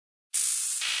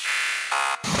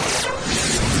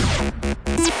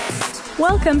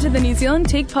Welcome to the New Zealand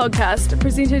Tech Podcast,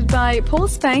 presented by Paul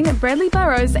Spain, Bradley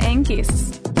Burrows and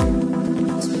guests.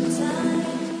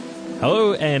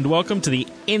 Hello and welcome to the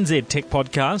NZ Tech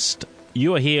Podcast.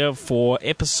 You are here for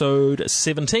episode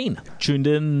 17. Tuned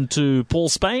in to Paul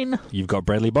Spain. You've got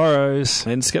Bradley Burrows.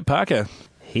 And Skip Parker.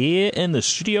 Here in the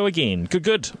studio again.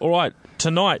 Good. All right.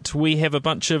 Tonight we have a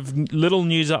bunch of little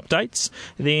news updates.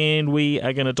 Then we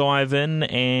are going to dive in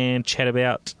and chat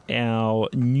about our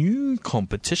new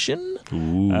competition.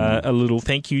 A little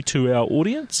thank you to our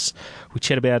audience. We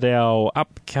chat about our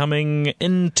upcoming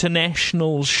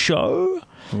international show.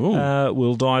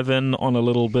 We'll dive in on a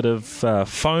little bit of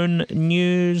phone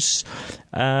news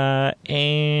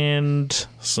and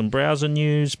some browser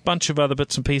news, bunch of other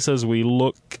bits and pieces. We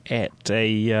look at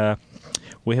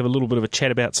we have a little bit of a chat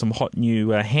about some hot new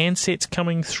handsets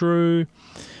coming through,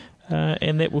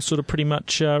 and that will sort of pretty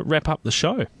much wrap up the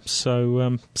show.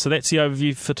 So that's the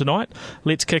overview for tonight.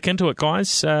 Let's kick into it,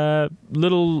 guys.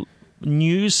 Little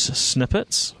news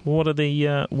snippets. What are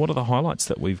the highlights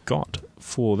that we've got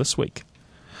for this week?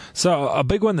 So a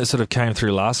big one that sort of came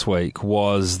through last week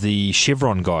was the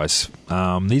Chevron guys.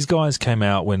 These guys came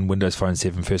out when Windows Phone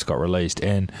 7 first got released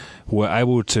and were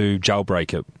able to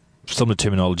jailbreak it. Similar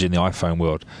terminology in the iPhone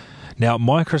world. Now,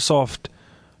 Microsoft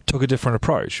took a different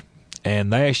approach,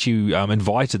 and they actually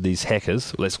invited these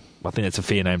hackers, I think that's a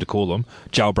fair name to call them,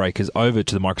 jailbreakers, over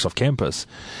to the Microsoft campus,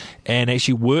 and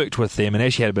actually worked with them and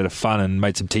actually had a bit of fun and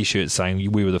made some T-shirts saying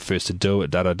we were the first to do it,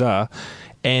 da-da-da.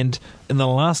 And in the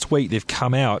last week, they've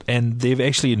come out and they've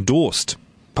actually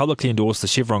publicly endorsed the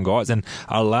Chevron guys and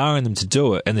are allowing them to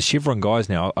do it. And the Chevron guys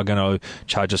now are going to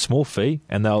charge a small fee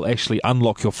and they'll actually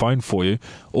unlock your phone for you,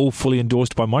 all fully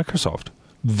endorsed by Microsoft.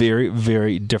 Very,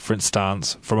 very different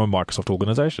stance from a Microsoft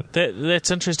organisation. That's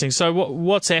interesting. So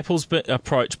what's Apple's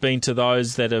approach been to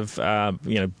those that have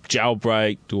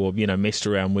jailbreaked or messed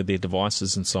around with their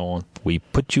devices and so on? We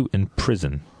put you in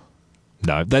prison.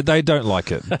 No, they don't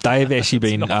like it. They've actually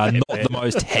been not the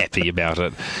most happy about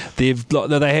it. They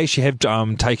actually have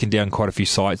taken down quite a few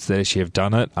sites that actually have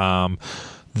done it.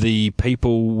 The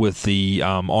people with the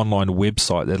online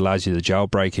website that allows you the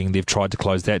jailbreaking, they've tried to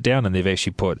close that down and they've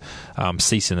actually put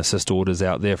cease and assist orders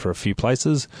out there for a few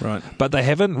places. Right. But they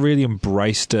haven't really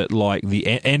embraced it like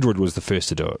Android was the first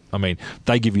to do it. I mean,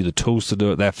 they give you the tools to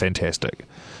do it. They're fantastic.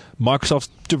 Microsoft's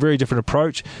a very different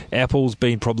approach. Apple's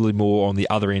been probably more on the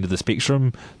other end of the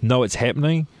spectrum. Know it's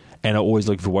happening and are always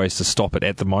looking for ways to stop it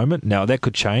at the moment. Now, that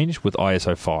could change with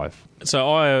ISO 5. So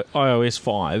iOS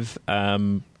 5,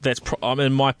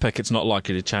 in my pick, it's not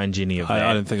likely to change any of that.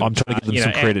 I don't think I'm trying to give them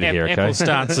some credit here, okay? Apple's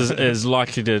stance is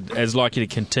likely to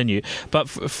continue. But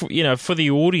for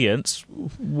the audience,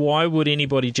 why would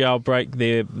anybody jailbreak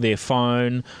their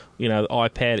phone,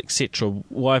 iPad, etc.?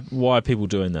 Why are people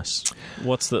doing this?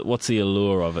 What's the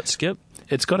allure of it, Skip?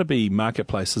 It's got to be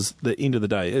marketplaces. At the end of the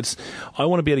day, I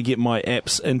want to be able to get my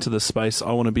apps into the space.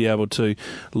 I want to be able to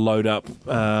load up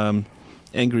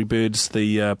Angry Birds,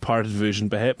 the pirated version,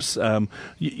 perhaps.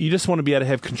 You just want to be able to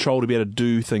have control to be able to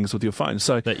do things with your phone.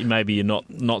 So that maybe you're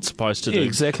not supposed to do. Yeah,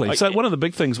 exactly. So one of the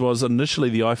big things was initially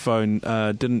the iPhone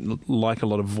didn't like a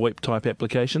lot of VoIP type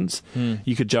applications.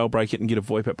 You could jailbreak it and get a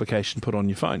VoIP application put on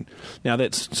your phone. Now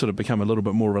that's sort of become a little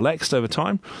bit more relaxed over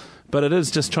time. But it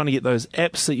is just trying to get those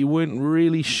apps that you weren't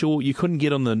really sure you couldn't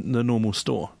get on the normal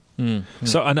store.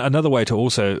 So another way to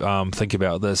also think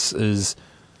about this is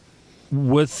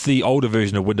with the older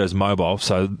version of Windows Mobile,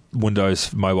 so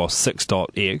Windows Mobile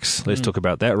 6.x, let's talk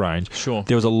about that range. Sure.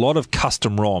 There was a lot of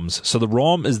custom ROMs. So the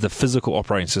ROM is the physical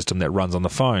operating system that runs on the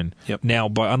phone. Yep. Now,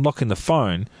 by unlocking the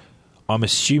phone, I'm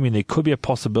assuming there could be a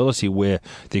possibility where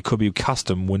there could be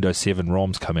custom Windows 7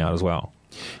 ROMs come out as well.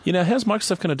 How's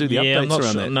Microsoft going to do the updates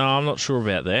around that? No, I'm not sure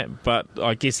about that, but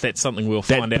I guess that's something we'll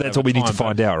find out. That's what we need to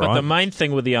find out, right? But the main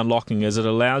thing with the unlocking is it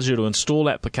allows you to install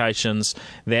applications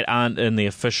that aren't in the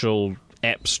official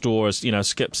app stores.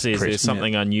 Skip says Correct, there's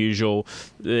something unusual.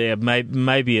 Yeah,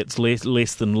 maybe it's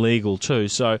less than legal too.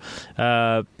 So,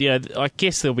 I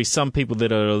guess there'll be some people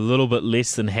that are a little bit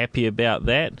less than happy about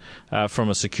that from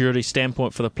a security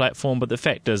standpoint for the platform. But the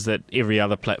fact is that every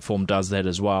other platform does that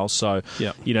as well. So,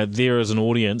 there is an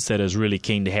audience that is really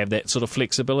keen to have that sort of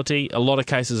flexibility. A lot of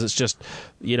cases, it's just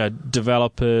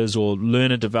developers or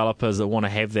learner developers that want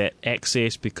to have that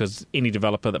access because any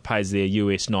developer that pays their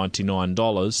US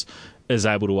 $99 is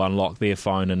able to unlock their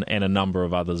phone and a number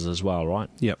of others as well, right?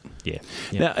 Yep. Yeah.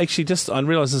 Now, actually, I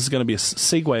realise this is going to be a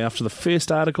segue after the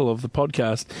first article of the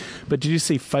podcast, but did you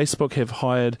see Facebook have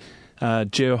hired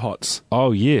GeoHots.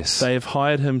 Oh, yes. They have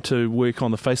hired him to work on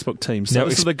the Facebook team. So Now,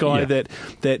 this is the guy that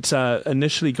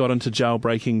initially got into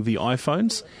jailbreaking the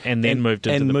iPhones and then moved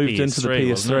into the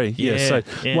PS3. Yeah, so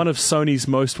one of Sony's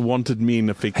most wanted men,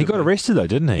 effectively. He got arrested, though,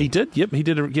 didn't he? He did, yep. He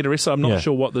did get arrested. I'm not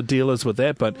sure what the deal is with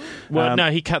that, but...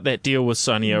 no, he cut that deal with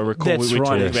Sony. I recall we talked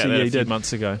about that a few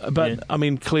months ago. But, I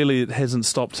mean, clearly it hasn't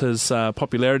stopped his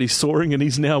popularity soaring, and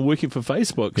he's now working for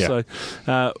Facebook. Yeah.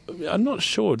 So I'm not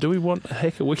sure. Do we want a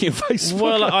hacker working at Facebook?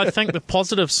 Well, I think the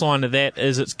positive sign of that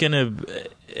is it's going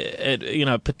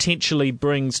to, potentially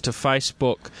brings to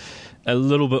Facebook a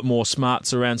little bit more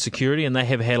smarts around security, and they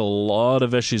have had a lot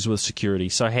of issues with security.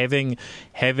 So having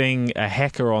a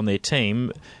hacker on their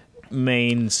team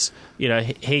means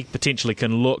he potentially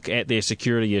can look at their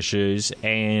security issues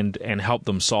and help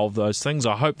them solve those things.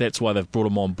 I hope that's why they've brought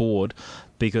him on board,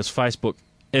 because Facebook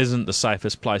isn't the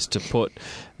safest place to put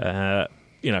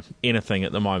anything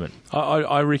at the moment.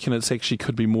 I reckon it's actually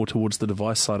could be more towards the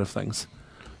device side of things,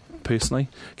 personally.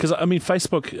 Because, I mean,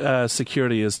 Facebook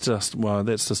security is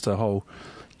that's just a whole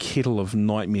kettle of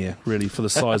nightmare, really, for the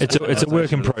size. It's a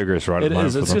work in progress, right? It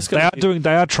is. It's just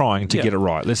they are trying to get it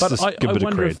right. Let's just give it a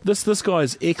wonder credit. if this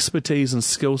guy's expertise and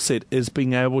skill set is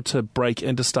being able to break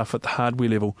into stuff at the hardware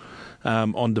level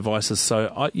on devices.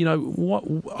 So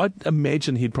I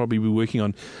imagine he'd probably be working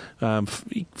on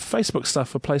Facebook stuff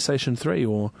for PlayStation 3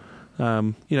 or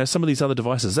some of these other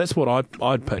devices. That's what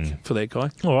I'd pick for that guy.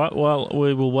 All right, well,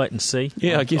 we will wait and see.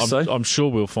 Yeah, I guess so. I'm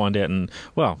sure we'll find out,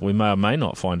 we may or may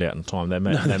not find out in time. They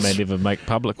may never make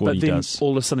public what he does. All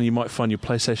of a sudden you might find your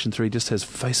PlayStation 3 just has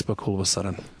Facebook all of a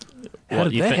sudden. How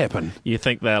did that happen? You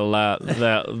think they'll hack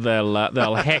the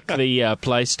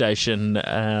PlayStation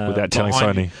without telling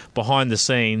Sony behind the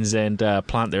scenes and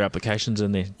plant their applications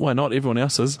in there? Why not? Everyone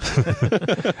else's.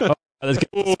 Let's get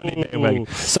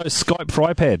So Skype for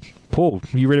iPad. Paul,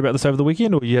 you read about this over the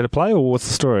weekend, or you had a play, or what's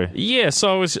the story? Yeah,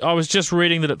 so I was just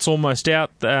reading that it's almost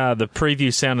out. The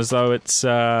previews sound as though it's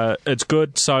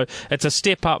good. So it's a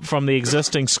step up from the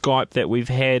existing Skype that we've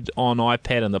had on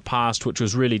iPad in the past, which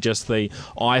was really just the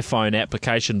iPhone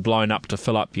application blown up to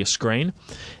fill up your screen.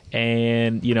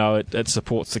 And it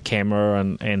supports the camera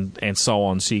and so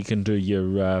on, so you can do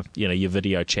your your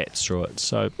video chats through it.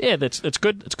 So yeah, it's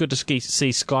good. It's good to see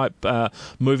Skype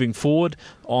moving forward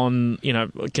on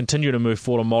continue to move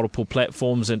forward on multiple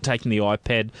platforms and taking the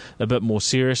iPad a bit more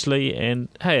seriously. And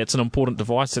hey, it's an important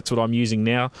device. That's what I'm using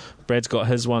now. Brad's got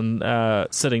his one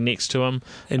sitting next to him,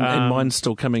 and mine's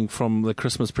still coming from the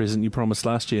Christmas present you promised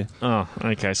last year. Oh,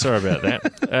 okay. Sorry about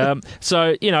that.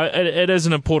 So it is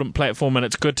an important platform, and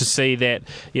it's good to see that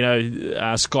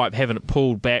Skype haven't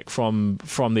pulled back from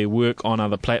their work on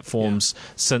other platforms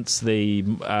since the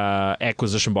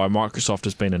acquisition by Microsoft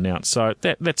has been announced. So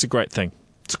that's a great thing.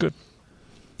 It's good.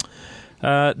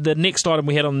 The next item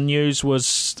we had on the news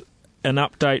was an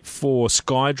update for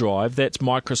SkyDrive. That's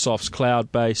Microsoft's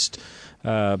cloud-based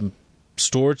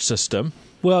storage system.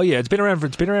 Well, yeah, it's been around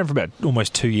for about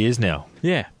almost 2 years now.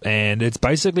 Yeah, and it's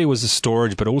basically was the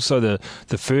storage, but also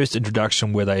the first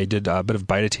introduction where they did a bit of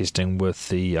beta testing with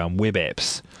the web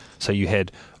apps. So you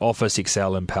had Office,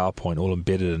 Excel, and PowerPoint all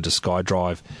embedded into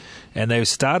SkyDrive, and they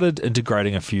started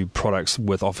integrating a few products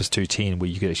with Office 2.10 where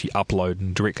you could actually upload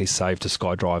and directly save to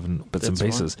SkyDrive and bits and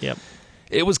pieces. Right. Yep.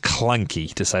 It was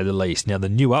clunky, to say the least. Now, the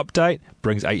new update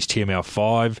brings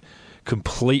HTML5,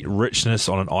 complete richness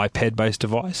on an iPad-based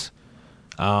device,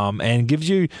 and gives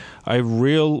you a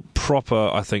real proper,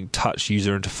 I think, touch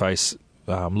user interface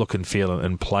look and feel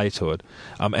and play to it.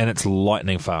 And it's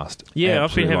lightning fast. Yeah,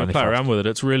 I've been having a play around with it.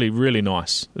 It's really, really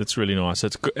nice. It's really nice.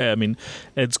 It's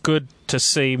good to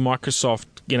see Microsoft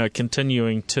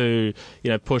continuing to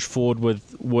push forward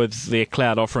with their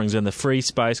cloud offerings in the free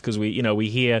space, because we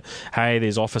hear, hey,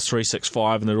 there's Office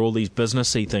 365 and there are all these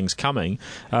businessy things coming,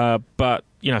 but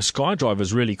SkyDrive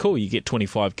is really cool. You get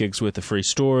 25 gigs worth of free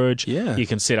storage. Yeah. You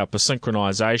can set up a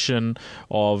synchronization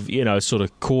of sort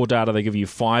of core data. They give you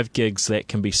 5 gigs that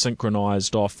can be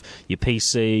synchronized off your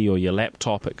PC or your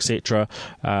laptop, etc.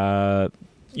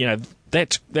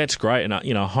 That's great in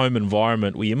a home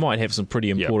environment where you might have some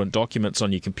pretty important documents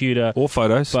on your computer. Or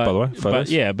photos, by the way.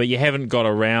 Photos. But you haven't got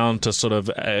around to sort of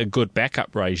a good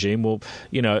backup regime. Well,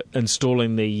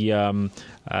 installing the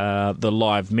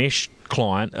live mesh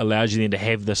client allows you then to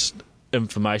have this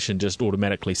information just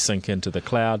automatically sync into the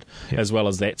cloud, as well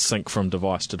as that sync from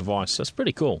device to device. So it's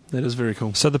pretty cool. That is very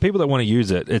cool. So the people that want to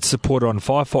use it, it's supported on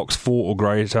Firefox 4 or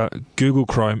greater, Google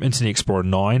Chrome, Internet Explorer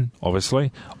 9,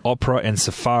 obviously, Opera and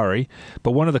Safari.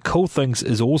 But one of the cool things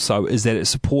is that it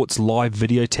supports live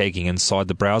video tagging inside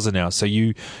the browser now. So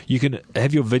you can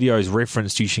have your videos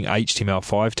referenced using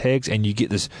HTML5 tags, and you get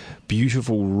this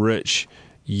beautiful, rich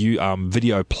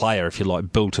video player, if you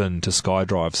like, built into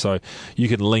SkyDrive, so you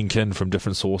can link in from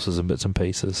different sources and bits and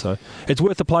pieces. So it's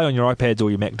worth the play on your iPads or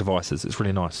your Mac devices. It's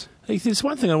really nice. Hey, there's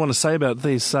one thing I want to say about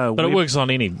these. But it works on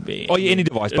any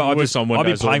device. But I've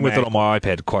been playing with it on my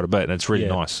iPad quite a bit, and it's really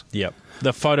nice. Yep.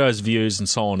 The photos, views, and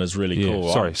so on is really cool.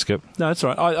 Right? Sorry, Skip. No, that's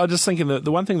all right. I'm just thinking that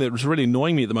the one thing that was really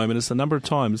annoying me at the moment is the number of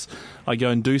times I go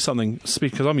and do something,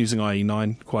 because I'm using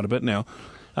IE9 quite a bit now,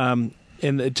 and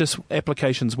it just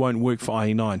applications won't work for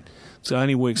IE9. So it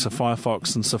only works for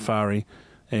Firefox and Safari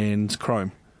and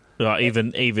Chrome. Even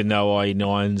though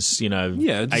IE9's,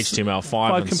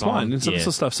 HTML5 and compliant and sort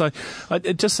of stuff. So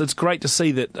it's great to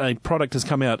see that a product has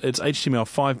come out. It's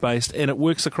HTML5 based and it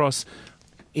works across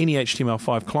any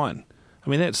HTML5 client. I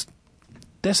mean, that's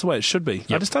the way it should be.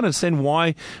 Yep. I just don't understand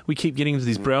why we keep getting into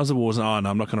these browser wars. And,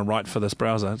 no, I'm not going to write for this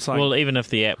browser. It's like, well, even if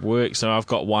the app works, so I've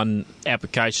got one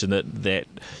application that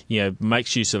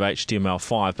makes use of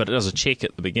HTML5, but it does a check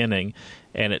at the beginning,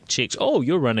 and it checks,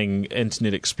 you're running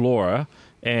Internet Explorer,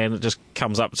 and it just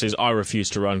comes up and says, I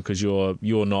refuse to run because you're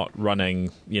not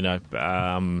running,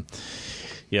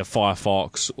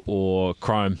 Firefox or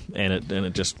Chrome, and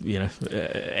it just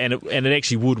and it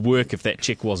actually would work if that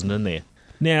check wasn't in there.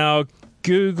 Now,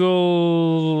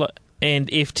 Google and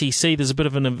FTC, there's a bit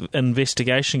of an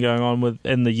investigation going on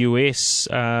in the US.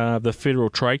 The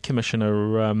Federal Trade Commission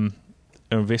are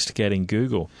investigating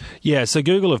Google. Yeah, so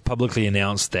Google have publicly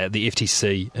announced that the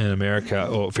FTC in America,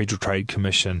 or Federal Trade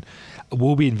Commission,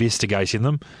 will be investigating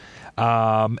them.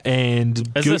 And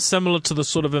is this similar to the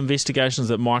sort of investigations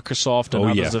that Microsoft and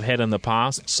others have had in the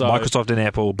past? So Microsoft and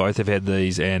Apple both have had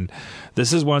these, and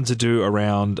this is one to do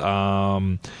around.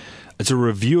 It's a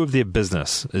review of their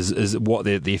business, is what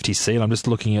the FTC, and I'm just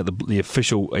looking at the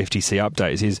official FTC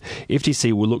update. It says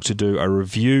FTC will look to do a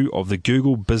review of the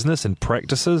Google business and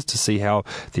practices to see how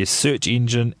their search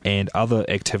engine and other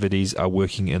activities are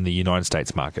working in the United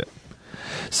States market.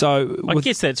 So I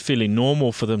guess that's fairly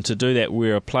normal for them to do that,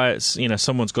 where a player,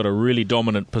 someone's got a really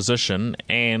dominant position,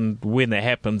 and when that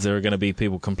happens, there are going to be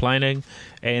people complaining,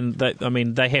 and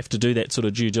they have to do that sort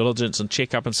of due diligence and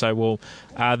check up and say, well,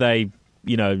 are they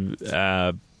making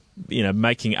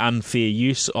unfair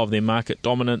use of their market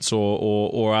dominance,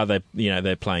 or are they,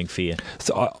 they're playing fair?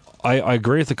 So I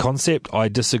agree with the concept. I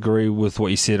disagree with what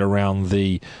you said around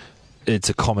it's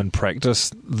a common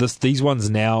practice. These ones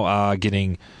now are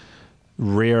getting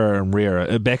rarer and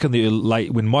rarer. Back in the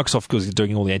late, when Microsoft was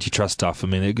doing all the antitrust stuff,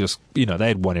 they just, they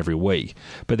had one every week.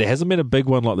 But there hasn't been a big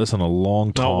one like this in a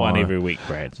long time. Not one every week,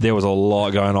 Brad. There was a lot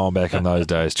going on back in those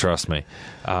days, trust me.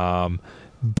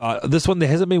 But this one, there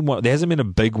hasn't been a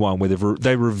big one where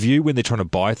they review when they're trying to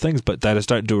buy things, but they just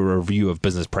don't do a review of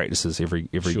business practices every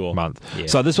month. Yeah.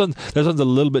 So this one's a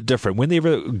little bit different.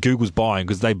 Whenever Google's buying,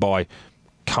 because they buy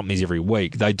companies every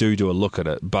week, they do a look at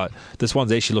it, but this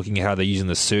one's actually looking at how they're using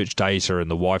the search data and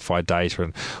the Wi-Fi data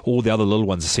and all the other little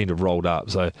ones that seem to have rolled up.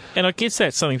 And I guess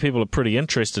that's something people are pretty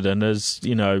interested in, is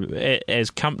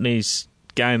as companies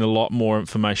gain a lot more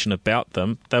information about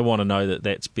them, they want to know that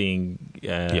that's being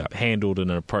handled in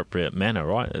an appropriate manner,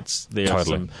 right? There are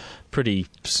some pretty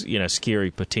scary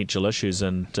potential issues,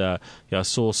 and I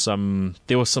saw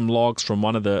there were some logs from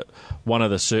one of the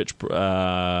search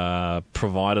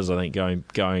providers, I think,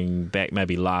 going back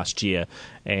maybe last year,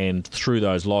 and through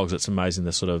those logs, it's amazing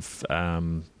the sort of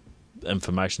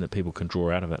information that people can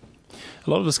draw out of it. A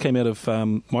lot of this came out of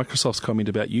Microsoft's comment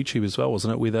about YouTube as well,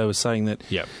 wasn't it? Where they were saying that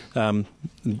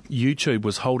YouTube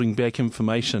was holding back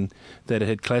information that it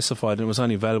had classified, and it was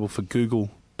only available for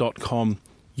Google.com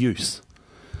use.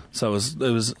 So it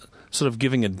was sort of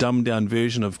giving a dumbed-down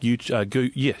version of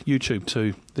YouTube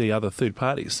to the other third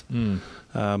parties.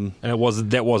 And that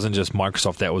wasn't just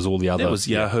Microsoft, that was all the others. That was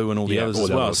Yahoo and all the others as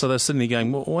well. So they're sitting there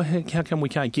going, well, how come we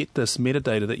can't get this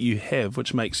metadata that you have,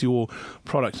 which makes your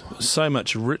product so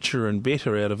much richer and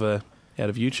better out of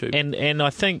YouTube? And I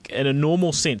think in a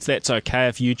normal sense that's okay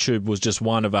if YouTube was just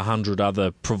one of 100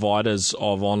 other providers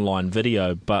of online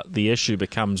video, but the issue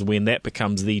becomes when that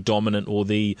becomes the dominant or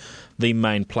the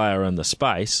main player in the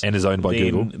space and is owned by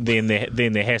Google. Then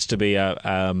there has to be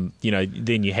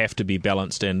then you have to be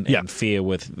balanced and fair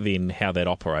with then how that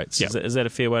operates. Yep. Is that a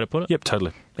fair way to put it? Yep,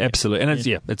 totally, absolutely. And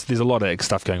there's a lot of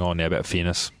stuff going on now about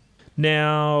fairness.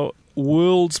 Now,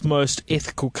 world's most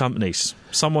ethical companies.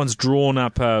 Someone's drawn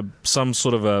up some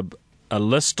sort of a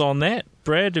list on that.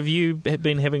 Brad, have you had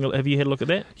a look at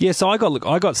that? Yeah, so I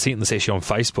got sent this actually on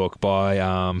Facebook by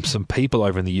some people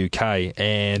over in the UK,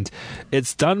 and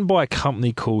it's done by a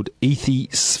company called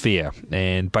Ethisphere,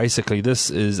 and basically this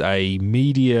is a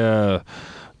media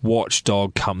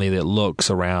watchdog company that looks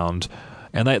around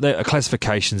And they are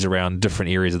classifications around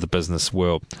different areas of the business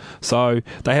world. So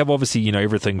they have obviously,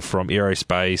 everything from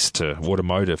aerospace to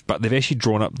automotive, but they've actually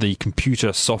drawn up the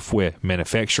computer software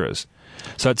manufacturers.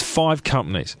 So it's 5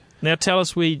 companies. Now tell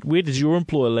us, where does your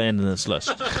employer land in this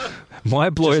list? My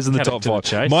employer's in the top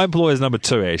 5. My employer's number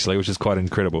 2, actually, which is quite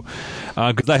incredible.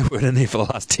 Because they weren't in there for the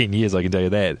last 10 years, I can tell you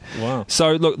that. Wow.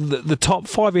 So, look, the top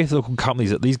 5 ethical companies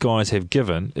that these guys have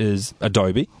given is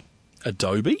Adobe.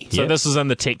 Adobe? So this is in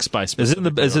the tech space. Is in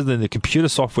the computer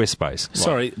software space.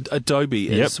 Sorry, Adobe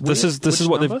is... Yep. This is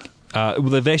what number?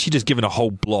 they've actually just given a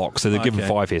whole block, so they've given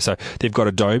 5 here. So they've got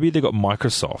Adobe, they've got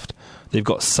Microsoft, they've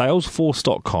got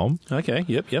Salesforce.com. Okay,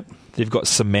 yep. They've got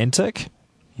Symantec.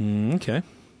 Okay.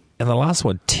 And the last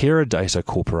one, Teradata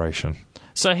Corporation.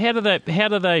 So how do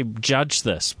they judge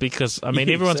this? Because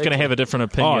everyone's going to have a different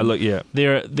opinion. Oh, look, yeah.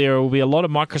 There will be a lot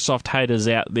of Microsoft haters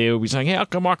out there who will be saying, how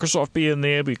can Microsoft be in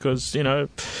there? Because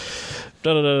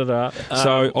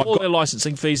So all their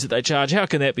licensing fees that they charge, how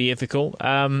can that be ethical?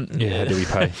 How do we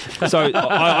pay? So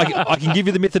I can give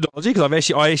you the methodology,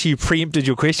 because I actually preempted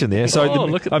your question there.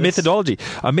 So a methodology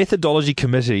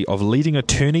committee of leading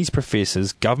attorneys,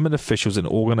 professors, government officials, and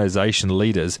organisation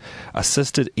leaders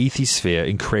assisted Ethisphere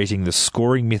in creating the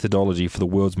scoring methodology for the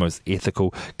world's most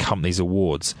ethical companies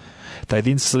awards. They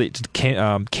then selected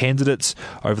candidates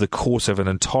over the course of an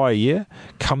entire year.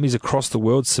 Companies across the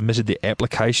world submitted their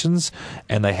applications,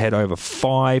 and they had over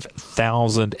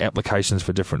 5,000 applications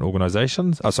for different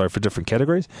organisations. For different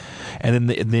categories. And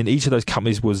then each of those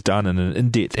companies was done in an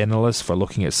in-depth analysis for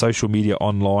looking at social media,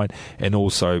 online, and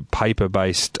also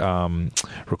paper-based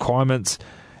requirements.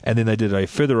 And then they did a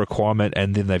further requirement,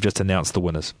 and then they've just announced the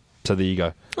winners. So there you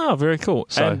go. Oh, very cool.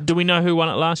 So, do we know who won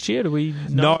it last year? Do we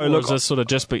know? No, look, it's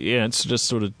just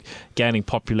sort of gaining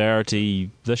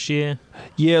popularity this year.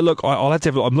 Yeah, look, I'll have to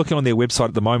have. I'm looking on their website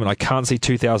at the moment. I can't see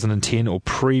 2010 or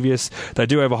previous. They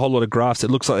do have a whole lot of graphs. It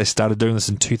looks like they started doing this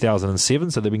in 2007,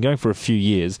 so they've been going for a few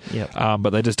years. Yep. But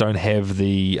they just don't have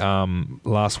the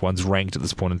last ones ranked at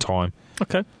this point in time.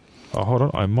 Okay. Oh, hold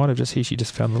on. I might have just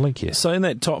found the link here. So in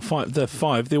that top 5,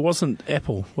 there wasn't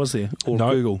Apple, was there? Or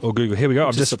Google? Or Google. Here we go.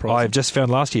 I've just found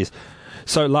last year's.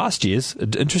 So last year's,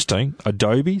 interesting,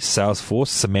 Adobe, Salesforce,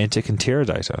 Symantec, and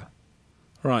Teradata.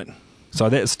 Right. So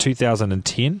that's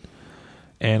 2010.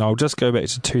 And I'll just go back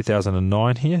to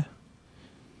 2009 here.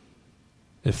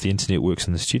 If the internet works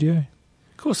in the studio.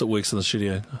 Of course it works in the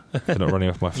studio. They're not running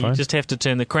off my phone. You just have to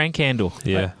turn the crank handle.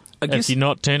 Yeah. I guess if you're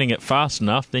not turning it fast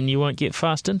enough, then you won't get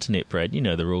fast internet, Brad. You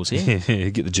know the rules here.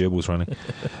 Get the gerbils running.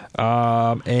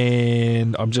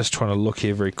 And I'm just trying to look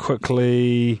here very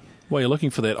quickly. While you're looking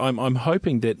for that, I'm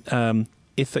hoping that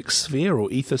Ethisphere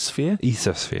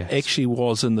actually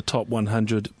was in the top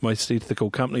 100 most ethical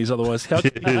companies. Otherwise, how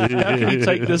can you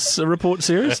take this report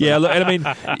seriously? Yeah, look, and I mean,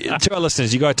 to our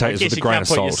listeners, you got to take this with a grain of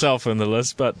salt. You can't put yourself in the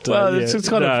list, but it's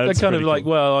kind of like,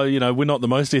 well, we're not the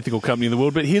most ethical company in the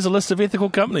world, but here's a list of ethical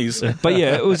companies. But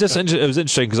yeah, it was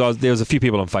interesting because there was a few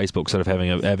people on Facebook sort of having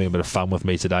a bit of fun with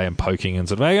me today and poking and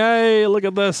sort of, hey, look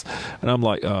at this, and I'm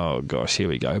like, oh gosh, here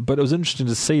we go. But it was interesting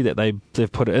to see that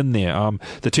they've put it in there.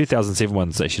 The 2007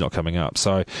 one's actually not coming up.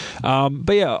 So,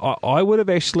 but yeah, I would have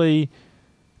actually.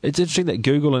 It's interesting that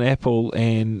Google and Apple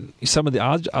and some of the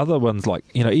other ones, like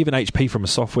even HP from a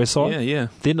software side,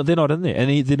 they're not in there,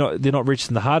 and they're not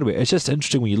registering the hardware. It's just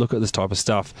interesting when you look at this type of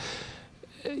stuff.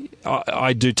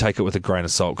 I do take it with a grain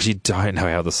of salt because you don't know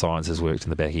how the science has worked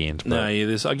in the back end. But. No,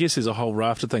 yeah, I guess there's a whole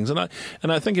raft of things, and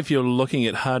I think if you're looking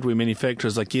at hardware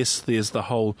manufacturers, I guess there's the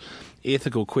whole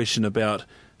ethical question about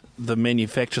the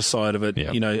manufacturer side of it.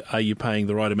 Yep. Are you paying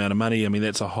the right amount of money? I mean,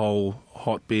 that's a whole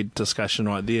hotbed discussion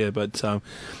right there. But and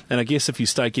I guess if you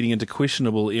start getting into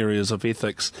questionable areas of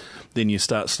ethics, then you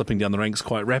start slipping down the ranks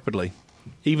quite rapidly.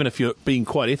 Even if you're being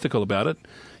quite ethical about it,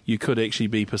 you could actually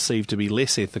be perceived to be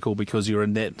less ethical because you're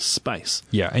in that space.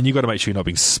 Yeah, and you've got to make sure you're not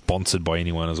being sponsored by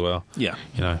anyone as well. Yeah.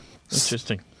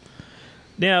 Interesting.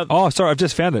 Now, sorry, I've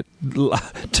just found it.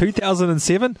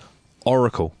 2007,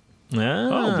 Oracle. Oh,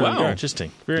 wow. Very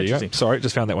interesting. Very interesting. Sorry,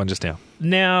 just found that one just now.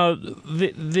 Now,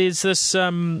 there's this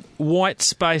white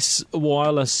space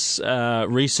wireless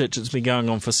research that's been going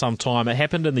on for some time. It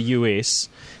happened in the US,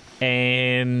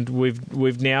 and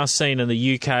we've now seen in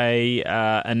the UK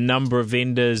a number of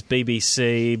vendors,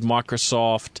 BBC,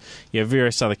 Microsoft,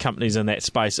 various other companies in that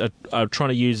space are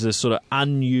trying to use this sort of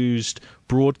unused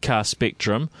broadcast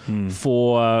spectrum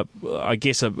for, I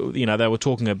guess, they were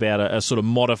talking about a sort of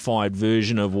modified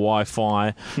version of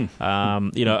Wi-Fi,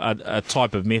 a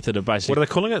type of method of basically... What are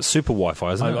they calling it? Super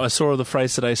Wi-Fi, isn't it? I saw the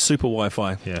phrase today, Super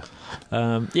Wi-Fi.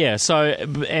 Yeah. So,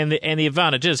 and the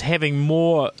advantage is having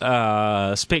more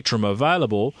spectrum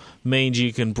available means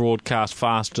you can broadcast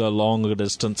faster, longer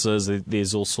distances.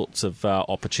 There's all sorts of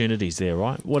opportunities there,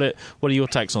 right? What are your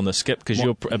takes on this, Skip? Because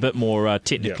you're a bit more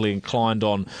technically inclined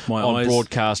on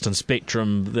broadcast and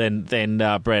spectrum than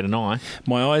Brad and I.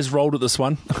 My eyes rolled at this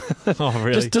one. Oh,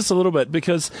 really? just a little bit,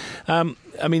 because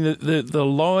the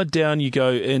lower down you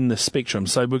go in the spectrum.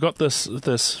 So we've got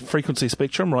this frequency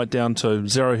spectrum right down to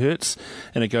 0 hertz,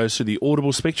 and it goes to the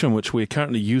audible spectrum, which we're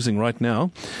currently using right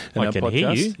now in our can podcast.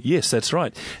 hear you. Yes, that's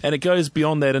right. And it goes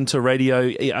beyond that into radio,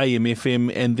 AM,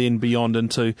 FM, and then beyond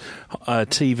into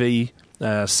TV,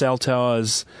 cell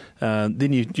towers,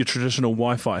 then your traditional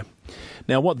Wi-Fi.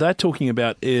 Now, what they're talking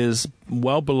about is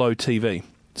well below TV.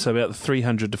 So about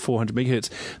 300 to 400 megahertz.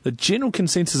 The general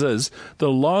consensus is the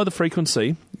lower the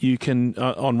frequency you can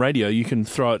on radio, you can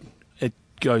throw it. It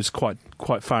goes quite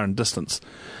far in distance.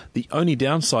 The only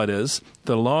downside is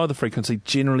the lower the frequency,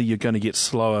 generally you're going to get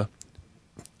slower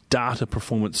data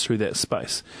performance through that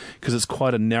space because it's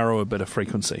quite a narrower bit of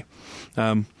frequency.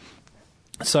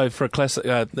 So for a classic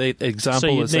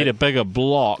example, so you need a bigger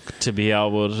block to be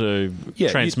able to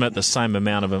transmit the same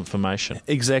amount of information.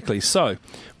 Exactly. So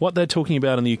what they're talking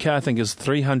about in the UK, I think, is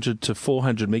 300 to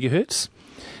 400 megahertz.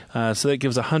 So that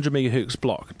gives a 100 megahertz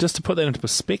block. Just to put that into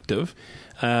perspective,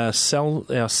 our cell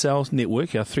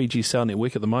network, our 3G cell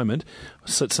network at the moment,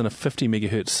 sits in a 50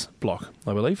 megahertz block,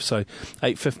 I believe. So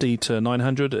 850 to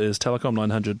 900 is Telecom,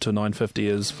 900 to 950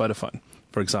 is Vodafone,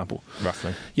 for example.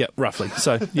 Roughly. Yeah, roughly.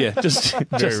 So, yeah, just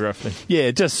Very roughly.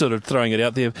 Yeah, just sort of throwing it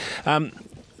out there.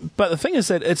 But the thing is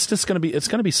that it's going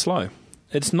to be slow.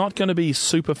 It's not going to be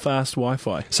super fast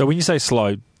Wi-Fi. So when you say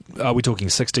slow, are we talking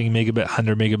 16 megabit,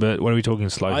 100 megabit? What are we talking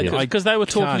slow here? Because they were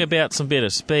talking about some better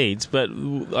speeds, but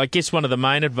I guess one of the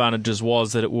main advantages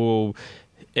was that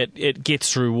it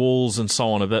gets through walls and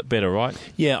so on a bit better, right?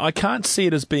 Yeah, I can't see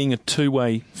it as being a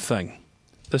two-way thing.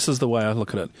 This is the way I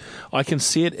look at it. I can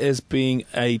see it as being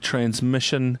a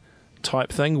transmission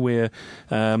type thing where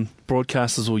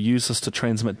broadcasters will use this to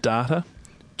transmit data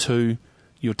to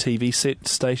your TV set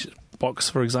station box,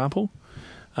 for example.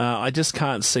 I just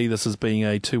can't see this as being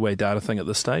a two-way data thing at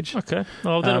this stage. Okay.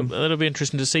 Well, that'll be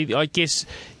interesting to see. I guess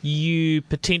you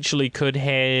potentially could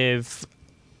have,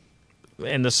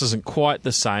 and this isn't quite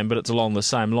the same, but it's along the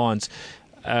same lines,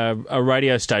 a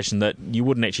radio station that you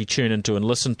wouldn't actually tune into and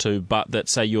listen to, but that,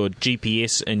 say, your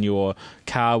GPS in your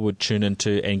car would tune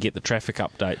into and get the traffic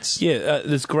updates. Yeah,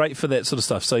 it's great for that sort of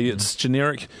stuff. So it's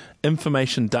generic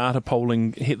information data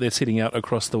polling that's heading out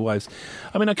across the waves.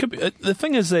 I mean, the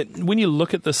thing is that when you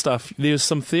look at this stuff, there's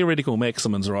some theoretical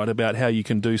maxims, right, about how you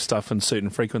can do stuff in certain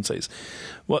frequencies.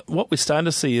 What we're starting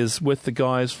to see is with the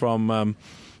guys from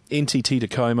NTT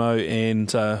Docomo and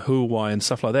Huawei and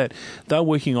stuff like that, they're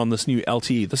working on this new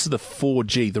LTE. This is the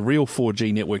 4G, the real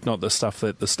 4G network, not the stuff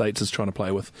that the States is trying to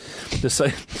play with. This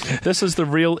is the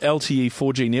real LTE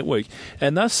 4G network.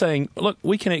 And they're saying, look,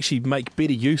 we can actually make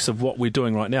better use of what we're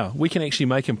doing right now. We can actually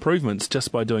make improvements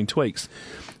just by doing tweaks.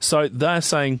 So they're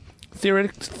saying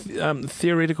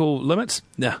theoretical limits?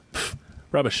 Nah,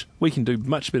 rubbish. We can do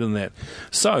much better than that.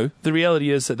 So the reality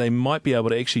is that they might be able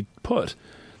to actually put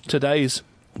today's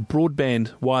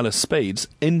broadband wireless speeds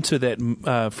into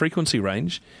that frequency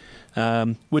range,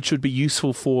 which would be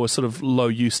useful for sort of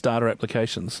low-use data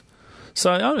applications.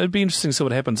 So it'd be interesting to see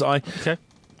what happens. Okay.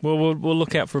 Well, we'll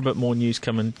look out for a bit more news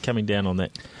coming down on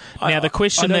that. Now, the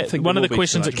question one of the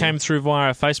questions that came through via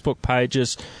our Facebook page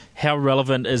is, how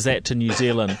relevant is that to New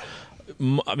Zealand?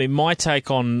 I mean, my take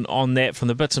on that from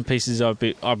the bits and pieces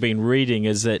I've been reading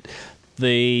is that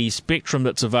the spectrum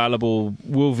that's available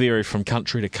will vary from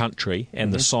country to country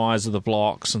and the size of the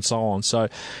blocks and so on. So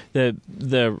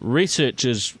the research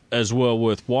is well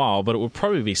worthwhile, but it would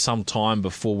probably be some time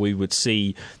before we would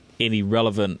see any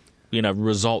relevant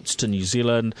results to New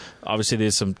Zealand. Obviously,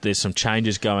 there's some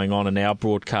changes going on in our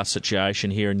broadcast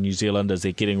situation here in New Zealand as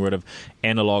they're getting rid of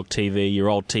analog TV. Your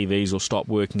old TVs will stop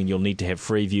working, and you'll need to have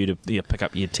Freeview to pick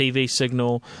up your TV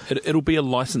signal. It'll be a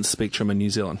licensed spectrum in New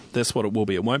Zealand. That's what it will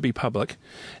be. It won't be public,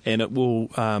 and it will.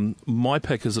 My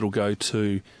pick is it'll go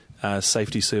to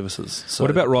safety services. So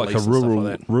what about like a rural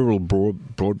like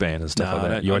broadband and stuff like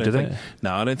that? You won't do that?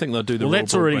 No, I don't think they'll do the. Well,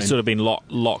 that's already sort of been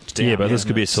locked down. Yeah, but this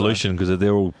could be a solution because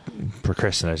they're all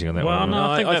procrastinating on that one.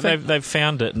 Well, no, I think they've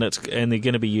found it, and they're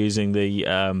going to be using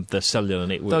the cellular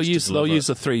networks. They'll use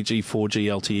the 3G, 4G,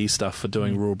 LTE stuff for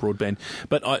doing rural broadband.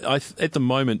 But I at the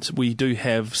moment we do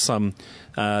have some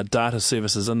data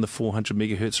services in the 400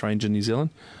 megahertz range in New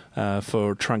Zealand.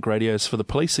 For trunk radios, for the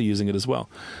police are using it as well.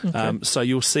 Okay. So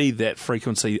you'll see that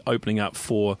frequency opening up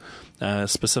for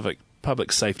specific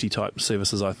public safety type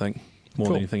services, I think, more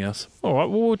than anything else. All right,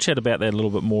 well, we'll chat about that a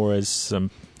little bit more as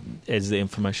the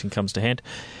information comes to hand.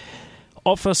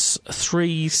 Office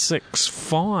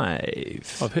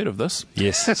 365. I've heard of this.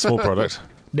 Yes, small product.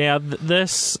 Now,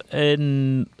 this,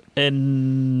 in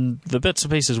the bits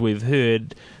and pieces we've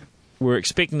heard, we're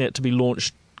expecting it to be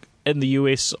launched in the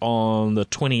US on the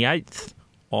 28th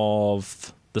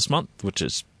of this month, which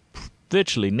is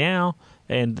virtually now,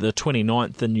 and the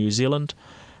 29th in New Zealand.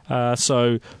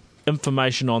 So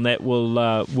information on that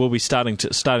will be starting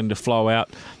to flow out,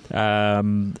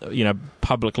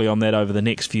 publicly on that over the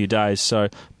next few days. So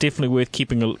definitely worth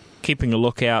keeping a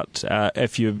lookout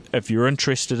if you're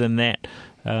interested in that,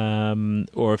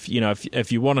 or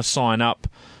if you want to sign up.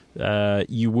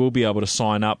 You will be able to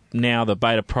sign up now. The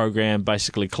beta program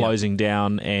basically closing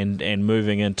down and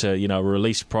moving into a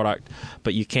released product,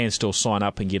 but you can still sign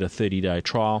up and get a 30-day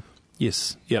trial.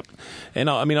 Yes, yep. And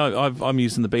I'm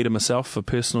using the beta myself for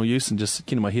personal use and just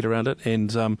getting my head around it.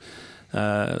 And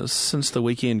since the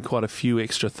weekend, quite a few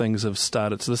extra things have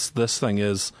started. So this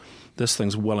thing's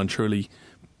well and truly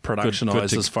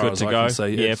productionized as far as I can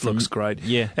see. Yeah, it looks great.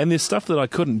 Yeah. And there's stuff that I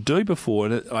couldn't do before,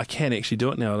 and I can actually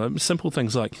do it now. Simple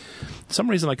things like, for some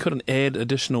reason I couldn't add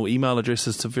additional email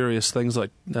addresses to various things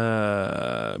like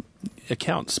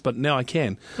accounts, but now I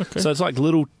can. Okay. So it's like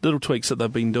little tweaks that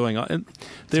they've been doing.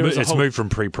 It's moved from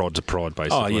pre-prod to prod,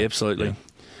 basically. Oh, yeah, absolutely.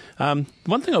 Yeah.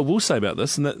 One thing I will say about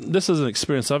this, and this is an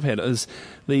experience I've had, is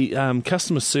the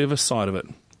customer service side of it.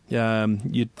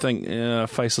 You'd think,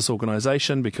 faceless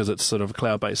organisation, because it's sort of a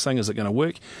cloud-based thing, is it going to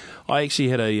work? I actually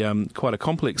had quite a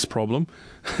complex problem.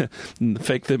 The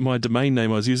fact that my domain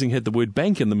name I was using had the word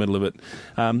bank in the middle of it,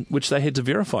 which they had to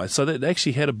verify. So that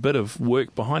actually had a bit of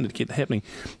work behind it to get happening.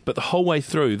 But the whole way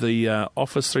through, the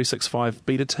Office 365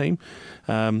 beta team,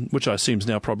 which I assume is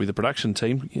now probably the production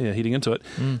team, heading into it,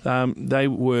 they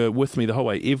were with me the whole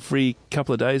way. Every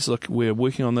couple of days, look, we're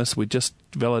working on this, we're just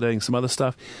validating some other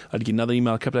stuff. I'd get another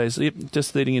email a couple of days,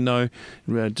 just letting you know,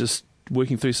 just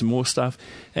working through some more stuff,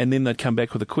 and then they'd come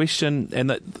back with a question, and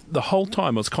the whole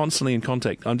time I was constantly in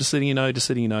contact. I'm just letting you know.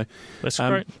 That's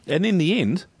great. And in the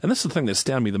end, and this is the thing that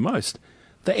astounded me the most,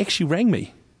 they actually rang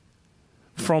me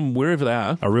from wherever they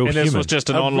are. A real and human. This was just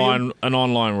an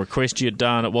online request you'd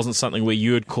done. It wasn't something where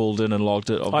you had called in and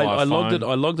logged it via I phone. logged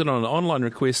it on an online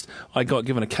request. I got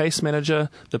given a case manager.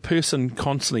 The person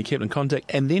constantly kept in contact,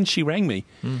 and then she rang me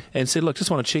and said, "Look, just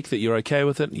want to check that you're okay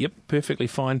with it." Yep, perfectly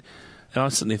fine. And I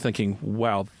was sitting there thinking,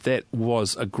 wow, that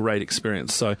was a great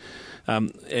experience. So,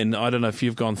 and I don't know if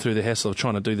you've gone through the hassle of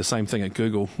trying to do the same thing at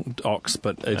Google Docs,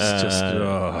 but it's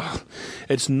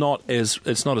it's not as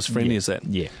friendly as that.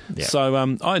 Yeah.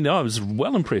 So I know I was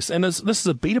well impressed. And this is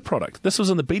a beta product. This was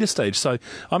in the beta stage, so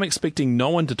I'm expecting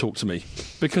no one to talk to me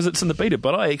because it's in the beta.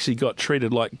 But I actually got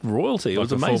treated like royalty. It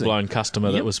was amazing. A full-blown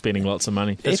customer that was spending lots of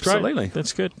money. That's Absolutely.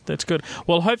 Great. That's good.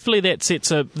 Well, hopefully that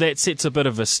sets a bit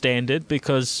of a standard,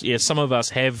 because some of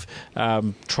us have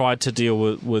tried to deal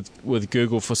with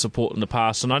Google for support in the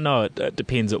past, and I know it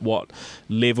depends at what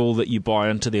level that you buy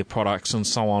into their products and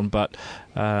so on, but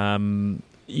I've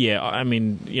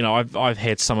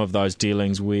had some of those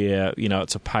dealings where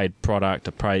it's a paid product,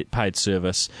 a paid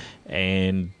service,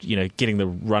 and getting the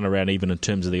runaround even in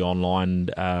terms of the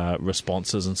online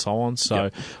responses and so on.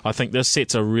 So I think this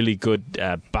sets a really good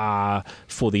bar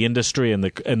for the industry in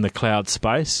the cloud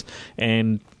space.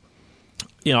 And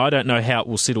I don't know how it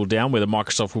will settle down, whether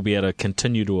Microsoft will be able to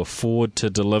continue to afford to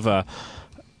deliver,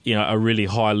 a really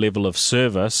high level of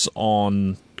service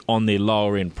on their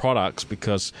lower end products,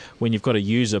 because when you've got a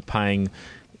user paying,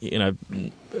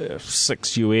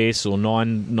 $6 US or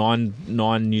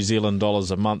nine New Zealand dollars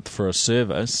a month for a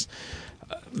service,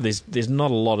 there's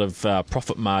not a lot of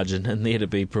profit margin in there to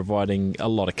be providing a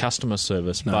lot of customer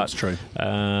service. No, but that's true.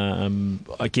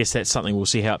 I guess that's something we'll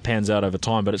see how it pans out over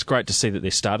time. But it's great to see that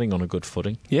they're starting on a good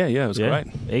footing. Yeah, it was great.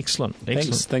 Excellent.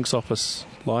 Thanks Office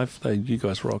Live. You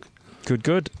guys rock.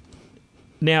 Good.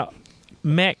 Now,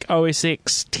 Mac OS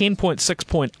X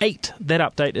 10.6.8, that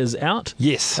update is out.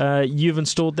 Yes. You've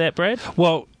installed that, Brad?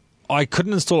 Well, I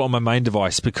couldn't install it on my main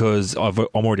device because I'm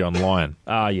already online.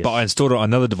 Yes. But I installed it on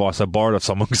another device. I borrowed it off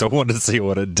someone because I wanted to see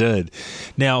what it did.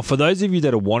 Now, for those of you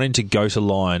that are wanting to go to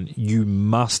Lion, you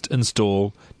must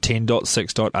install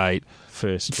 10.6.8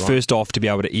 first off to be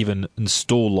able to even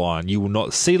install Lion. You will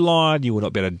not see Lion. You will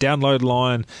not be able to download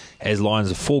Lion. As Lion's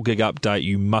a 4 gig update,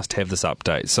 you must have this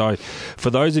update. So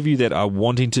for those of you that are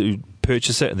wanting to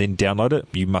purchase it and then download it,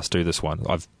 you must do this one.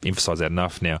 I've emphasised that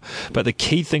enough now. But the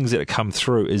key things that come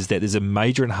through is that there's a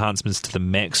major enhancements to the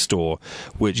Mac Store,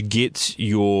 which gets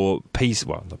your PC,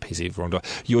 well, not PC, wrong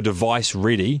device, your device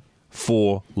ready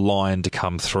for Lion to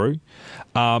come through.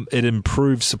 It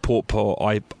improves support for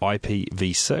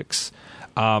IPv6.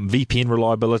 VPN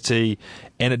reliability,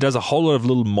 and it does a whole lot of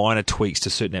little minor tweaks to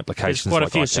certain applications. There's quite like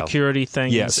a few iCal. security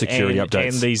things. Yeah, security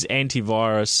updates. And these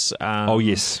antivirus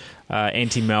Yes.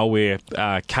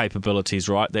 anti-malware capabilities,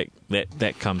 right,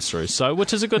 that comes through. So,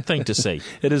 which is a good thing to see.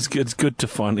 It's good to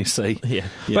finally see. Yeah.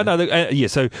 But no,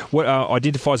 so what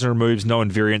identifies and removes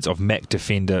known variants of Mac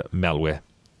Defender malware.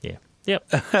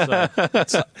 Yep.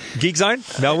 So, Geek Zone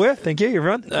malware. Thank you,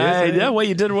 everyone. Well,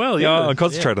 you did well. Yeah, I'll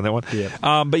concentrate on that one.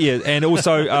 Yeah. But yeah, and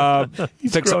also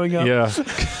fix growing up. Yeah,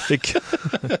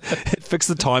 it fixed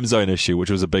the time zone issue,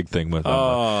 which was a big thing with.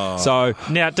 So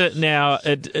now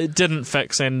it didn't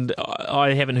fix, and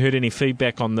I haven't heard any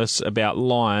feedback on this about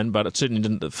Lion, but it certainly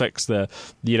didn't fix the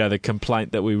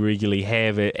complaint that we regularly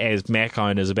have as Mac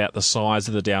owners about the size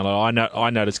of the download.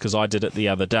 I noticed because I did it the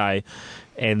other day.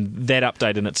 And that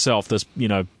update in itself, this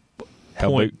point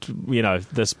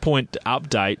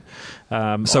update.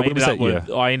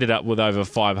 I ended up with over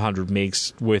 500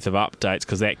 megs worth of updates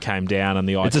because that came down, and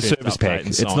it's a service pack.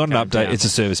 It's not an update; down. it's a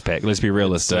service pack. Let's be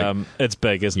realistic. It's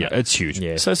big, isn't it? It's huge.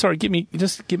 Yeah. So sorry, get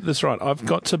this right. I've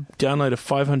got to download a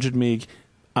 500 meg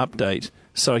update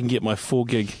so I can get my 4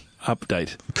 gig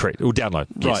update. Correct. Or download.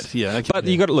 Yes. Right, yeah. Okay. But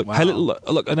you got to look. Wow. Hey,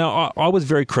 look. Now, I was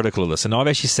very critical of this, and I've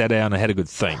actually sat down and had a good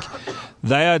think.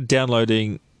 They are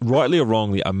downloading, rightly or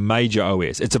wrongly, a major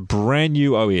OS. It's a brand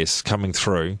new OS coming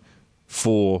through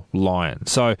for Lion.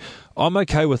 So I'm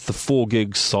okay with the 4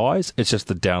 gig size. It's just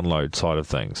the download side of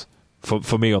things.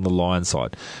 For me on the Lion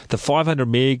side. The 500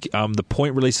 meg, the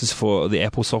point releases for the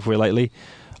Apple software lately,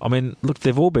 I mean, look,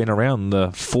 they've all been around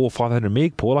the 500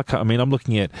 meg, Paul. I'm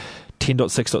looking at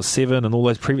 10.6.7 and all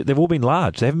those previous. They've all been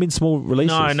large. They haven't been small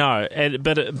releases. No.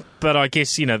 But I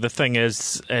guess the thing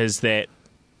is that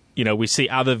we see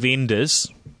other vendors,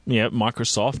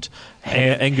 Microsoft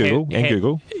and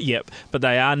Google. Yep, but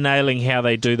they are nailing how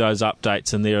they do those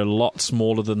updates, and they're a lot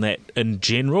smaller than that in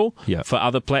general for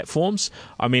other platforms.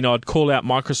 I mean, I'd call out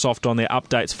Microsoft on their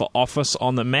updates for Office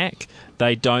on the Mac.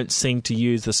 They don't seem to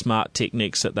use the smart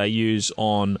techniques that they use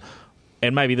on,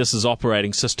 and maybe this is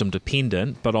operating system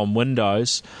dependent, but on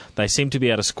Windows, they seem to be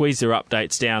able to squeeze their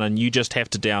updates down, and you just have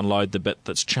to download the bit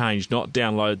that's changed, not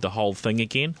download the whole thing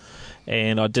again.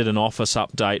 And I did an Office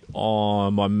update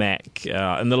on my Mac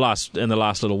in the last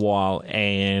little while,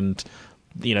 and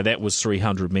that was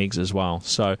 300 megs as well.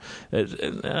 So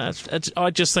I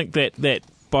just think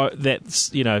that's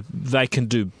they can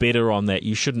do better on that.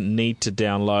 You shouldn't need to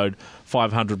download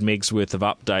 500 megs worth of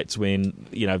updates when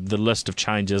the list of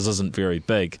changes isn't very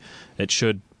big. It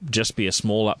should just be a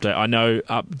small update. I know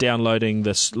downloading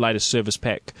this latest Service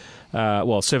Pack,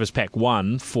 Service Pack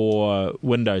 1 for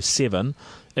Windows 7.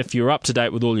 If you're up to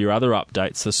date with all your other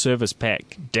updates, the Service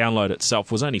Pack download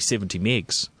itself was only 70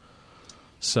 megs.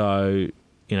 So,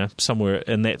 somewhere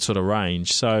in that sort of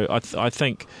range. So I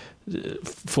think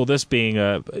for this being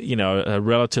a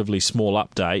relatively small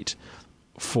update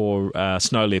for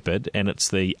Snow Leopard, and it's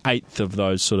the 8th of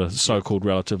those sort of so-called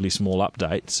relatively small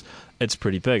updates, it's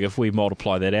pretty big. If we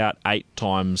multiply that out 8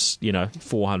 times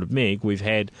 400 meg, we've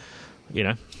had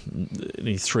 3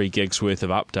 gigs worth of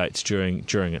updates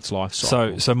during its life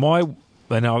cycle.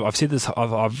 And I've said this,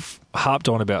 I've harped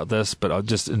on about this, but I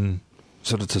just in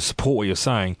sort of to support what you're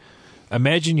saying.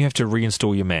 Imagine you have to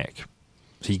reinstall your Mac.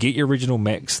 So you get your original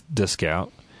Mac's disk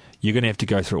out. You're going to have to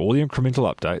go through all the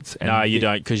incremental updates. And no, you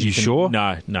don't. Because you sure?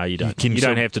 No, you don't. You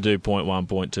don't have to do 0.1,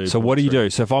 0.2. So what do you do?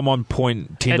 So if I'm on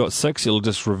point 10.6, it'll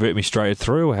just revert me straight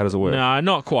through, or how does it work? No,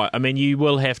 not quite. I mean, you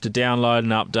will have to download an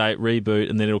update, reboot,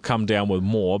 and then it'll come down with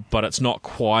more, but it's not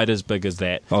quite as big as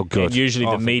that. Oh, good. And usually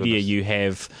the media you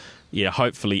have,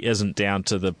 hopefully isn't down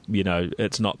to the,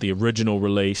 it's not the original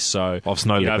release. So of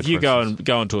Snow Leopard, if you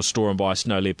go into a store and buy a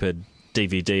Snow Leopard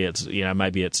DVD, it's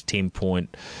maybe it's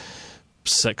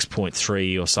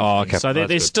 10.6.3 or something. Oh, okay. So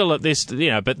there's still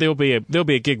but there'll be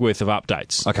a gig worth of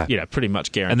updates. Okay. Pretty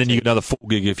much guaranteed. And then you get another 4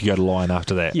 gig if you go to Lion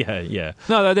after that. Yeah.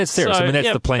 No, that's serious. So,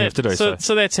 that's the plan you have to do.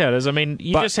 So that's how it is. I mean,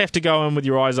 you just have to go in with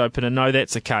your eyes open and know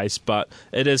that's the case. But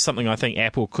it is something I think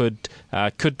Apple could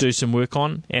do some work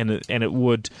on, and it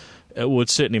would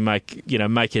certainly make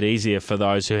it easier for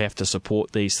those who have to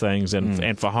support these things,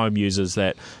 and for home users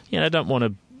that don't want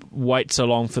to wait so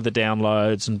long for the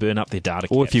downloads and burn up their data.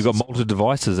 Or if you've got multiple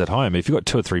devices at home, if you've got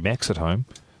 2 or 3 Macs at home,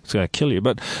 it's going to kill you.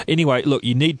 But anyway, look,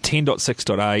 you need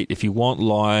 10.6.8 if you want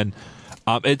Lion.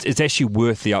 It's actually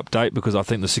worth the update because I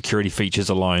think the security features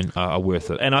alone are worth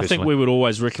it. And I think we would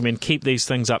always recommend keep these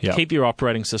things up, Yep. keep your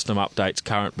operating system updates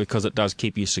current because it does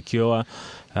keep you secure.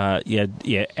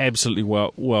 Absolutely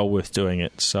well worth doing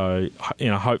it. So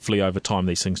hopefully over time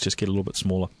these things just get a little bit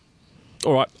smaller.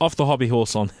 All right, off the hobby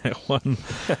horse on that one.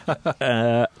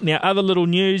 Now, other little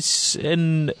news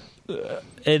in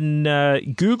in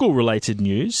Google-related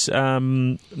news,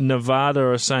 Nevada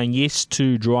are saying yes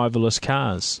to driverless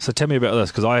cars. So tell me about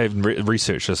this, because I haven't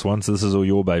researched this one, so this is all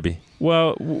your baby.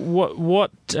 Well,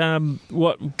 what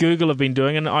Google have been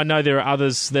doing, and I know there are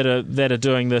others that are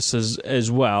doing this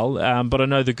as well, but I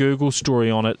know the Google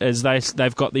story on it is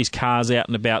they've got these cars out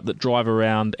and about that drive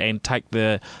around and take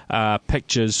the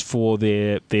pictures for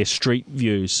their street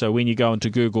views. So when you go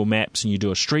into Google Maps and you do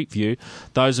a street view,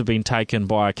 those have been taken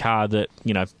by a car that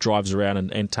drives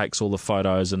around and takes all the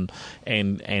photos and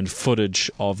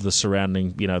footage of the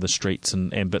surrounding the streets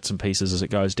and bits and pieces as it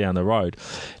goes down the road.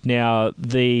 Now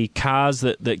the cars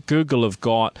that Google have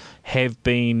got have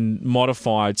been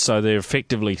modified so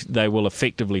they will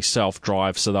effectively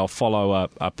self-drive, so they'll follow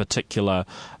a particular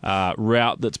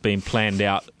route that's been planned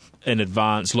out in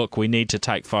advance. Look, we need to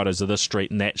take photos of this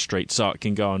street and that street so it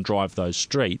can go and drive those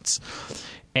streets.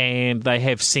 And they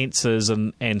have sensors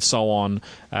and so on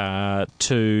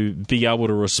to be able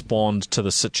to respond to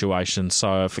the situation.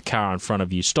 So if a car in front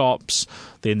of you stops,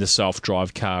 then the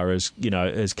self-drive car is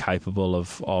capable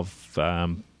of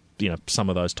some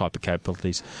of those type of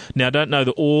capabilities. Now, I don't know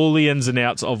all the ins and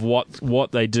outs of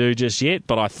what they do just yet,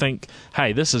 but I think,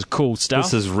 hey, this is cool stuff.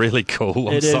 This is really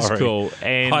cool. It is cool.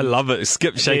 And I love it.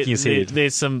 Skip shaking his head. There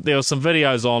were some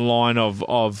videos online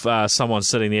of someone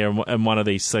sitting there in one of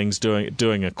these things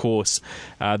doing a course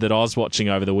that I was watching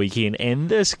over the weekend, and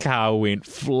this car went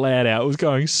flat out. It was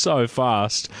going so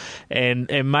fast, and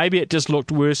maybe it just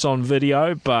looked worse on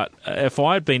video, but if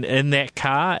I had been in that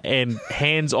car and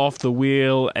hands off the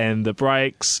wheel and the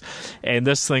brakes, and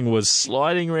this thing was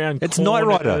sliding around. It's Knight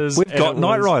Rider. We've got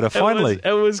Knight Rider finally.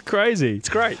 It was crazy. It's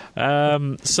great.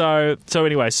 So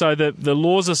anyway, so the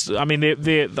laws are. I mean,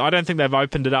 I don't think they've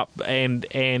opened it up and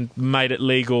made it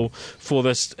legal for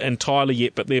this entirely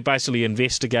yet. But they're basically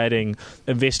investigating.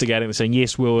 They're saying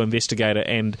yes, we'll investigate it,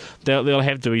 and there'll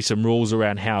have to be some rules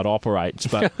around how it operates.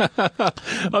 But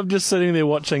I'm just sitting there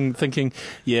watching, thinking,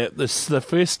 yeah, the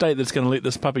first state that's going to let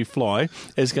this puppy fly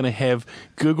is going to have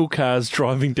Google cars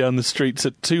driving down the streets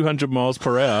at 200 miles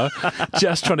per hour,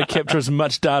 just trying to capture as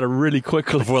much data really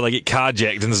quickly before they get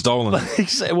carjacked and stolen.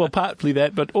 Well, partly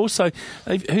that, but also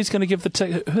who's going to give the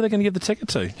ticket? Who are they going to give the ticket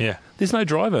to? Yeah, there's no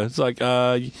driver. It's like,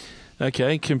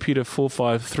 okay, computer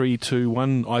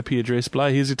 45321 IP address, blah.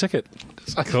 Here's your ticket.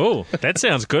 Cool. That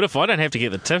sounds good. If I don't have to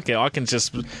get the ticket, I can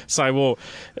just say, well,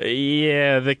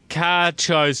 yeah, the car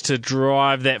chose to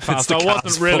drive that fast. I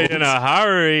wasn't really in a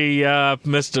hurry,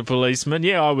 Mr. Policeman.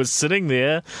 Yeah, I was sitting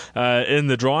there in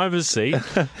the driver's seat.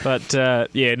 But,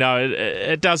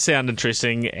 it does sound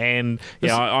interesting. And,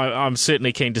 I'm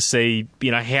certainly keen to see,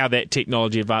 how that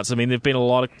technology advances. I mean, there have been a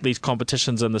lot of these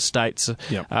competitions in the States.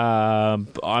 Yep.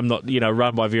 I'm not,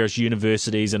 run by various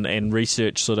universities and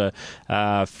research sort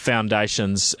of foundations.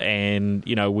 And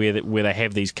where they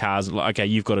have these cars, like, okay,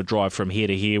 you've got to drive from here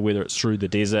to here, whether it's through the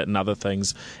desert and other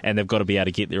things, and they've got to be able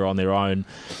to get there on their own.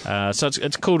 So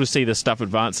it's cool to see this stuff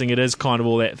advancing. It is kind of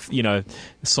all that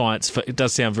science. It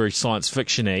does sound very science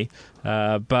fiction-y,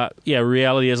 but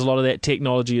reality is a lot of that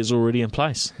technology is already in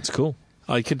place. It's cool.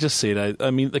 I could just see it. I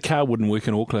mean, the car wouldn't work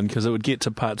in Auckland because it would get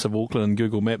to parts of Auckland and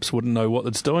Google Maps wouldn't know what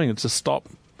it's doing. It's a stop.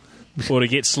 Or to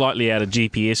get slightly out of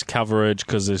GPS coverage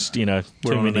because there's too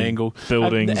many angle.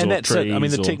 buildings and or that's trees. It. I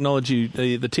mean,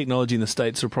 the technology in the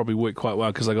States will probably work quite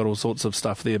well because they got all sorts of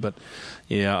stuff there. But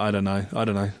I don't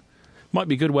know. Might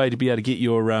be a good way to be able to get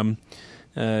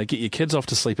your kids off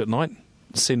to sleep at night.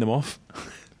 Send them off.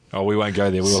 Oh, we won't go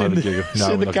there. We'll have a giggle. No,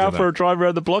 send the car for a drive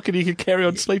around the block and you can carry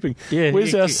on sleeping. Yeah,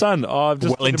 where's our son? Oh, I've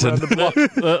just Wellington. around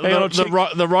the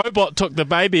block. The robot took the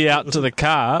baby out to the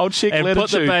car and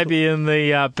put the baby in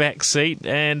the back seat.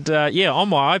 And, on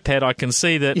my iPad I can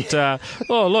see that,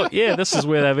 this is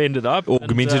where they've ended up.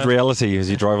 Augmented reality as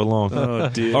you drive along. Oh,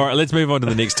 dear. All right, let's move on to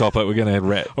the next topic. We're going to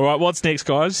wrap. All right, what's next,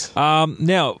 guys?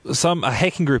 Now, a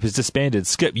hacking group has disbanded.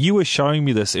 Skip, you were showing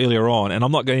me this earlier on, and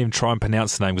I'm not going to even try and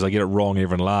pronounce the name because I get it wrong and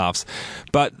everyone laughs.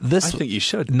 But this, I think you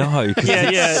should. No.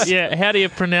 Yeah. How do you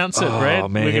pronounce it, Brad? Oh,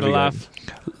 man, we're going to laugh.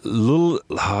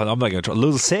 I'm not going to try.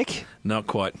 Lulzsec? Not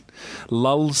quite.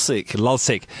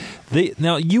 Lulzsec.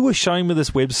 Now, you were showing me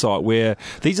this website where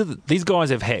these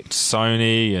guys have hacked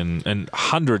Sony and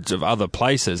hundreds of other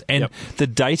places, and the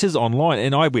data's online.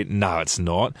 And I went, no, it's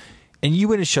not. And you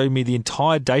went and showed me the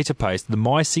entire database, the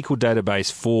MySQL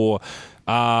database for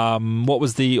What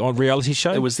was the reality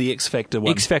show? It was the X Factor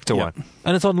one. X Factor Yep. one.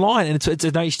 And it's online, and it's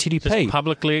an HTTP. It's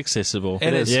publicly accessible.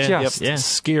 And it's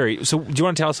just scary. So do you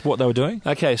want to tell us what they were doing?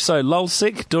 Okay, so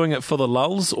Lulzsec doing it for the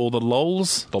lulz or the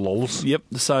lols. The lols. Yep.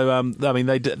 So I mean,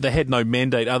 they had no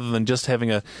mandate other than just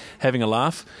having a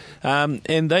laugh,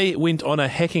 and they went on a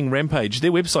hacking rampage.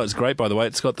 Their website's great, by the way.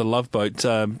 It's got the Love Boat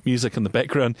music in the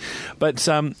background, but.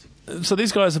 So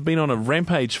these guys have been on a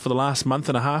rampage for the last month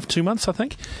and a half, 2 months, I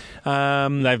think.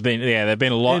 They've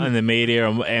been a lot in the media,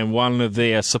 and one of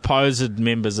their supposed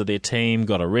members of their team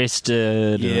got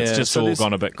arrested. Yeah, and it's just all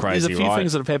gone a bit crazy. There's a few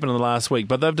things that have happened in the last week,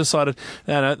 but they've decided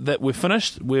that we're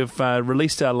finished. We've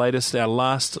released our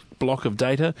last block of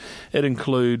data. It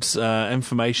includes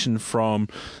information from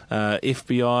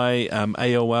FBI,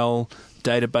 AOL.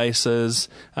 Databases,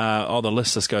 the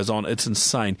list just goes on. It's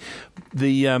insane.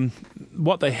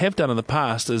 What they have done in the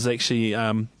past is actually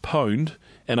pwned,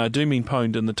 and I do mean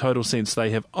pwned in the total sense they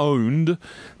have owned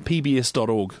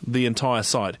pbs.org, the entire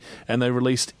site, and they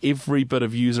released every bit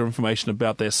of user information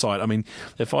about their site. I mean,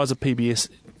 if I was a PBS.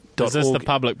 Is this the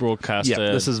public broadcaster?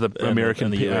 Yeah, this is the American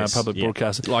in the US, public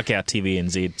broadcaster. Like our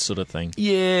TVNZ sort of thing.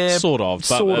 Yeah. Sort of,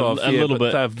 but a little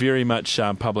bit. They're very much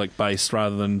public-based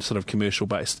rather than sort of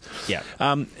commercial-based. Yeah.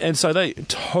 And so they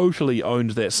totally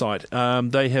owned that site.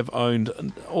 They have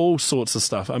owned all sorts of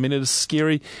stuff. I mean, it is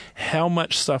scary how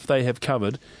much stuff they have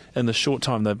covered in the short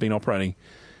time they've been operating.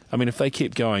 I mean, if they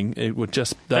kept going, it would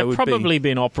just... They've probably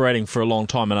been operating for a long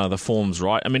time in other forms,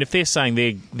 right? I mean, if they're saying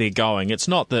they're going, it's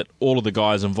not that all of the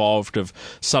guys involved have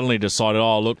suddenly decided,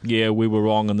 oh, look, yeah, we were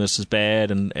wrong and this is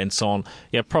bad and so on.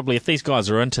 Yeah, probably if these guys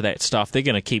are into that stuff, they're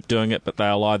going to keep doing it, but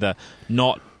they'll either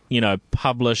not,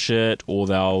 publish it, or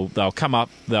they'll come up,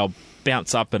 they'll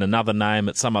bounce up in another name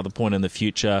at some other point in the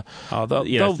future. Oh,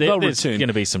 they'll there's return. Going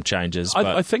to be some changes.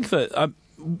 I think that...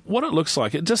 what it looks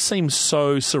like, it just seems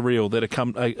so surreal that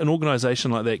an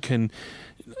organisation like that can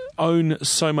own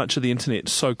so much of the internet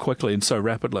so quickly and so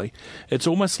rapidly. It's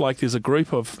almost like there's a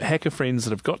group of hacker friends that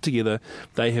have got together,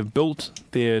 they have built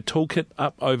their toolkit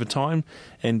up over time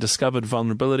and discovered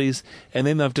vulnerabilities, and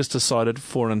then they've just decided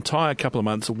for an entire couple of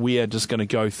months we are just going to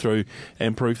go through and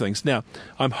improve things. Now,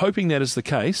 I'm hoping that is the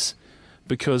case,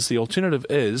 because the alternative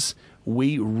is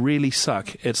we really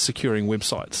suck at securing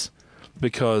websites,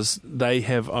 because they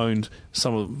have owned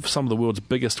some of the world's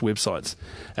biggest websites,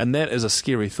 and that is a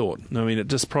scary thought. I mean, it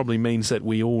just probably means that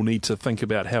we all need to think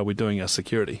about how we're doing our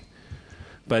security.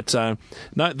 But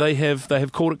no, they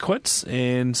have called it quits,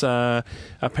 and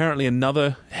apparently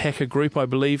another hacker group, I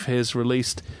believe, has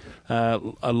released a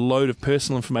load of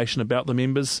personal information about the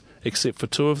members, except for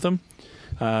two of them.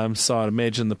 So I'd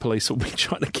imagine the police will be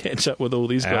trying to catch up with all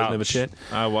these guys and have a chat.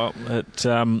 Oh well,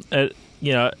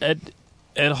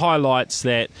 it highlights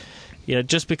that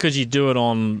just because you do it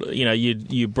on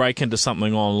you break into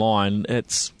something online,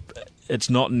 it's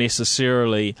not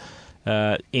necessarily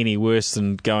any worse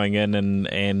than going in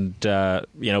and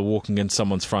walking in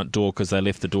someone's front door because they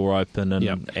left the door open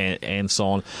and so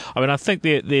on. I mean, I think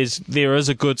there is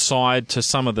a good side to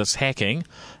some of this hacking,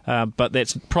 but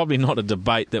that's probably not a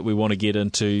debate that we want to get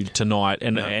into tonight.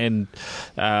 But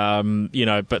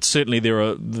certainly there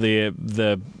are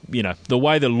the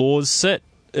way the laws sit.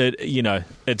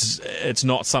 It's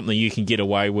not something you can get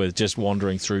away with just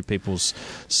wandering through people's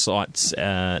sites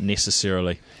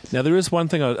necessarily. Now, there is one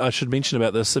thing I should mention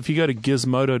about this. If you go to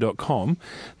gizmodo.com,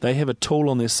 they have a tool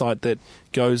on their site that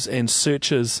goes and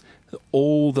searches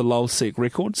all the Lulzsec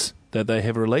records that they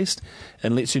have released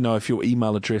and lets you know if your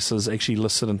email address is actually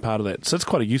listed in part of that. So it's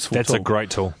quite a useful tool. That's a great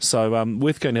tool. So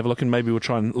worth going to have a look, and maybe we'll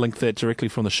try and link that directly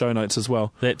from the show notes as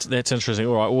well. That's interesting.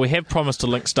 All right. Well, we have promised to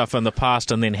link stuff in the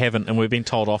past and then haven't, and we've been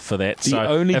told off for that.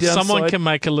 If someone can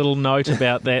make a little note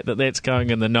about that's going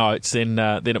in the notes, then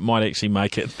it might actually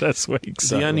make it this week.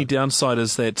 So. The only downside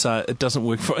is that it doesn't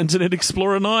work for Internet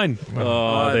Explorer 9.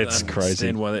 Oh, that's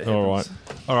crazy. Why that happens.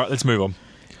 All right, let's move on.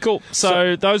 Cool.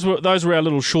 So those were our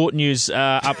little short news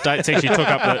updates.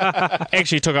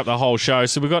 Actually took up the whole show.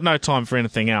 So we've got no time for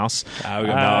anything else. We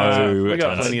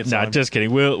got plenty of time. No, just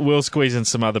kidding. We'll squeeze in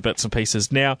some other bits and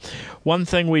pieces. Now, one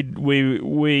thing we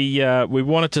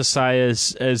wanted to say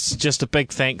is just a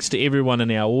big thanks to everyone in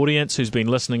our audience who's been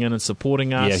listening in and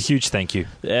supporting us. Yeah, huge thank you.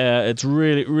 It's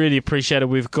really, really appreciated.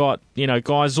 We've got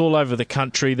guys all over the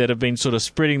country that have been sort of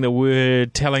spreading the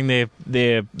word, telling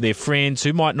their friends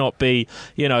who might not be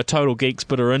total geeks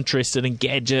but are interested in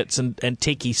gadgets and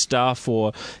techie stuff,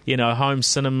 or home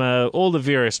cinema, all the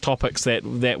various topics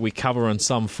that we cover in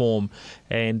some form.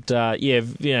 And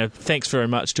thanks very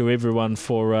much to everyone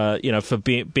for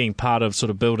being part of sort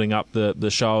of building up the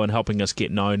show and helping us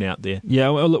get known out there. Yeah,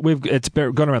 well, look, it's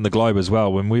gone around the globe as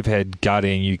well. When we've had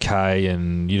Guardian UK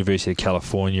and University of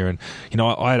California, and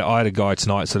I had a guy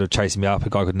tonight sort of chasing me up, a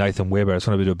guy called Nathan Webber. I just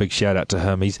want to do a big shout out to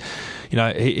him. He's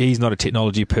he's not a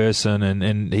technology person,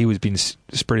 and he was been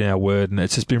spreading our word, and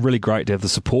it's just been really great to have the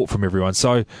support from everyone.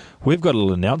 So we've got a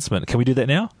little announcement. Can we do that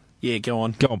now? Yeah, go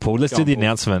on. Go on, Paul. Let's do the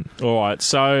announcement. All right.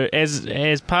 So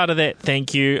as part of that,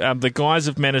 thank you. The guys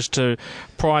have managed to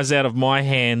prize out of my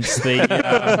hands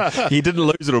the... you didn't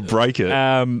lose it or break it.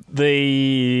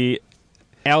 The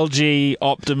LG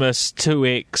Optimus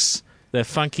 2X, the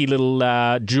funky little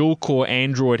dual-core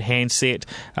Android handset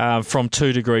from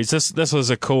 2 Degrees. This was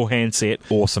a cool handset.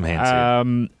 Awesome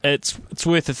handset. It's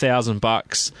worth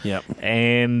 $1,000. Yep.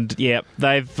 And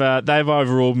they've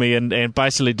overruled me and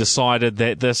basically decided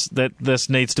that this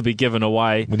needs to be given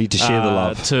away. We need to share the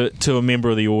love to a member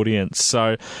of the audience.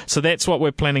 So that's what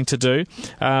we're planning to do.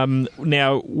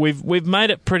 Now we've made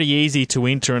it pretty easy to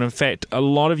enter, and in fact, a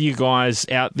lot of you guys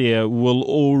out there will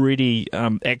already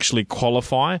actually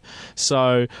qualify.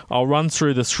 So I'll run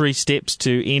through the 3 steps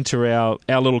to enter our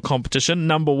little competition.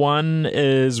 Number 1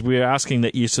 is we're asking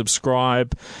that you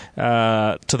subscribe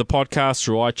to the podcast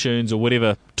through iTunes or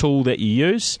whatever tool that you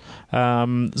use,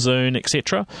 Zune,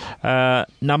 etc.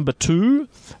 Number 2,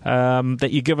 that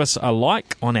you give us a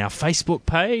like on our Facebook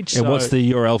page. And what's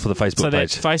the URL for the Facebook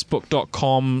page? So that's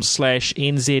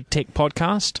facebook.com/NZ Tech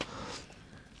Podcast.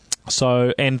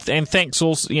 So and thanks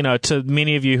also to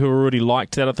many of you who already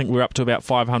liked that. I think we're up to about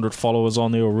 500 followers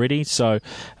on there already. So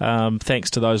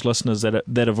thanks to those listeners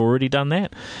that have already done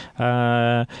that.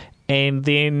 And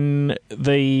then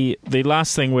the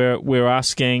last thing we're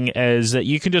asking is that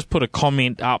you can just put a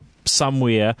comment up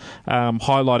somewhere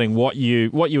highlighting what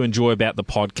you enjoy about the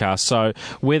podcast. So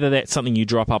whether that's something you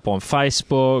drop up on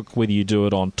Facebook, whether you do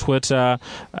it on Twitter,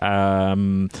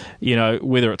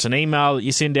 whether it's an email that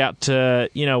you send out to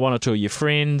 1 or 2 of your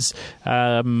friends.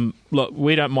 Look,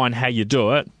 we don't mind how you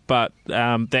do it, but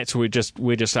that's what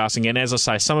we're just asking. And as I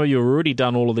say, some of you have already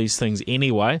done all of these things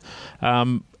anyway.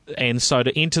 And so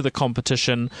to enter the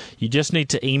competition, you just need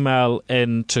to email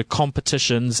in to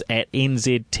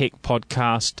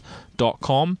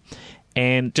competitions@nztechpodcast.com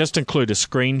and just include a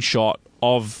screenshot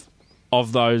of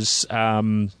those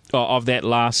of that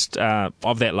last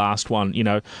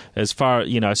one. As far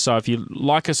so if you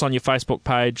like us on your Facebook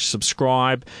page,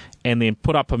 subscribe, and then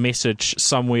put up a message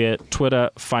somewhere, Twitter,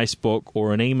 Facebook,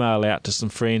 or an email out to some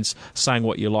friends saying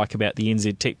what you like about the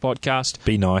NZ Tech Podcast.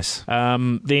 Be nice.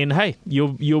 Then, hey,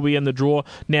 you'll be in the draw.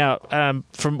 Now,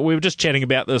 we were just chatting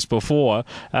about this before.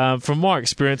 From my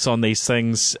experience on these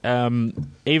things,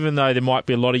 even though there might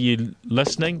be a lot of you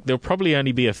listening, there'll probably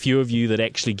only be a few of you that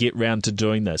actually get round to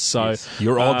doing this. So yes.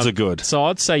 Your odds are good. So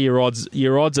I'd say your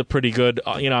odds are pretty good.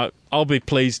 I'll be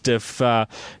pleased if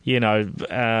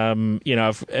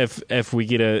if we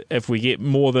get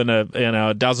more than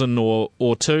a dozen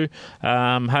or 2.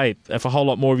 Hey, if a whole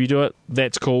lot more of you do it,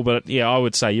 that's cool. But I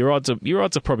would say your odds are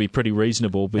probably pretty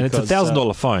reasonable. Because, and it's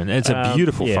 $1,000 phone. And it's a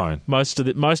beautiful phone. Most of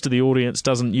the audience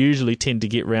doesn't usually tend to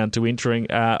get round to entering.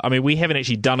 We haven't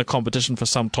actually done a competition for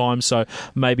some time, so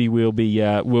maybe we'll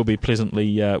be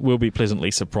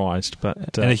pleasantly surprised.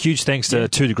 But and a huge thanks to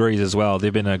 2 Degrees as well.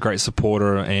 They've been a great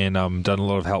supporter and done a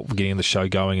lot of help getting the show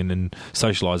going and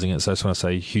socialising it. So I just want to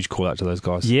say a huge call out to those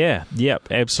guys. Yeah,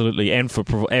 absolutely, and for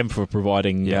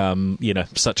providing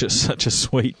such a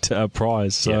sweet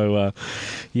prize. So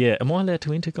am I allowed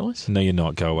to enter, guys? No, you're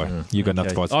not. Go away. You've got enough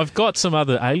devices. I've got some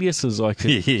other aliases I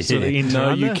could sort of enter.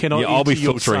 No, you cannot. Yeah, I'll be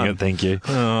filtering it. Thank you.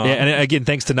 Oh. Yeah, and again,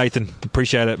 thanks to Nathan.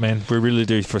 Appreciate it, man. We really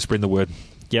do for spreading the word.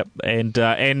 Yep, and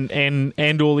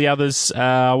all the others.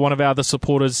 One of our other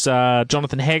supporters,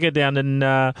 Jonathan Hagger, down in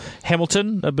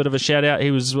Hamilton. A bit of a shout out.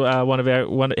 He was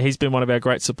he's been one of our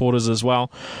great supporters as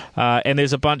well. And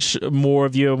there's a bunch more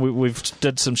of you. We've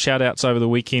did some shout outs over the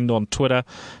weekend on Twitter.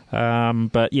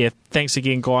 But yeah, thanks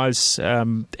again, guys.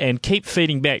 And keep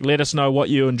feeding back. Let us know what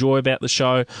you enjoy about the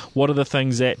show. What are the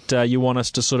things that you want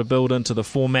us to sort of build into the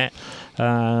format?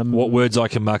 What words I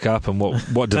can muck up and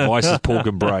what devices Paul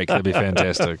can break. That'd be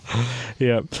fantastic.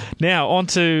 Yeah. Now on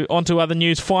to other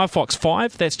news. Firefox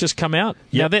 5 that's just come out.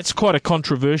 Yep. Now that's quite a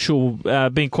controversial,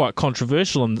 been quite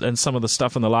controversial in some of the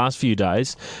stuff in the last few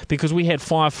days, because we had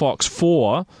Firefox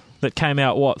 4 that came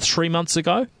out, 3 months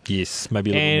ago? Yes,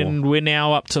 maybe a little more. And we're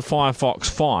now up to Firefox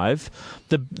 5.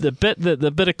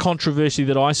 The bit of controversy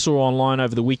that I saw online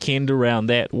over the weekend around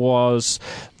that was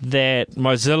that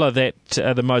Mozilla, the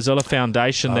Mozilla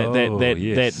Foundation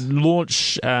that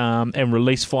launched and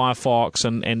released Firefox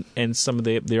and some of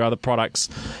their other products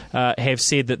have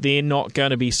said that they're not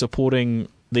going to be supporting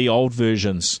the old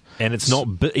versions. And it's not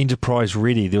enterprise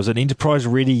ready. There was an enterprise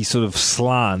ready sort of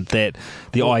slant that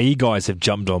the IE guys have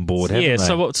jumped on board, haven't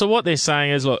they? So what they're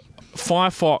saying is, look,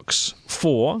 Firefox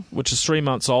 4, which is 3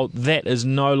 months old, that is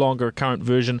no longer a current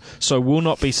version, so will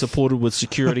not be supported with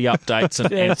security updates and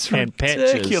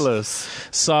patches. Ridiculous.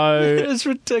 So it is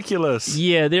ridiculous.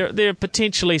 Yeah, there are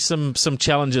potentially some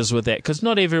challenges with that, because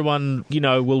not everyone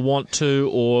will want to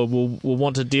or will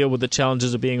want to deal with the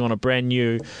challenges of being on a brand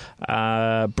new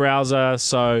browser.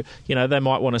 So they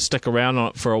might want to stick around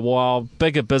on it for a while.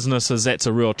 Bigger businesses, that's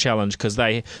a real challenge, because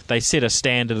they set a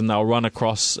standard and they'll run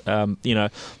across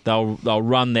they'll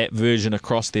run that version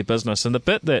across their business. And the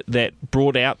bit that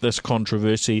brought out this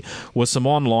controversy was some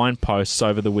online posts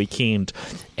over the weekend.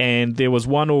 And there was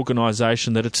one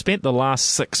organisation that had spent the last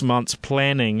 6 months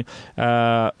planning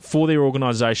for their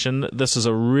organisation. This is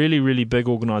a really, really big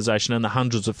organisation in the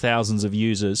hundreds of thousands of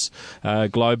users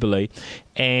globally.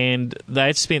 And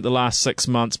they'd spent the last 6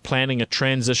 months planning a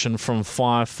transition from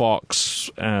Firefox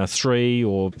 3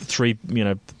 or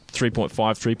 3.5,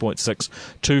 3.6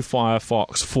 to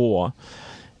Firefox 4.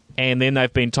 And then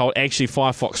they've been told, actually,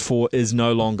 Firefox 4 is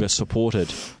no longer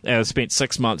supported. They've spent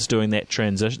 6 months doing that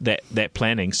transition, that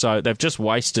planning. So they've just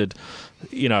wasted,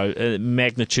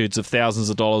 magnitudes of thousands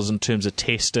of dollars in terms of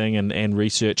testing and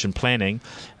research and planning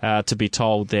to be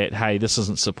told that, hey, this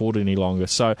isn't supported any longer.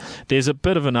 So there's a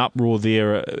bit of an uproar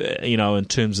there, in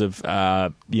terms of,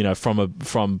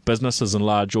 from businesses and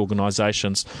large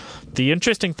organisations. The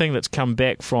interesting thing that's come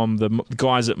back from the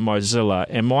guys at Mozilla,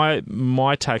 and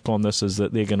my take on this is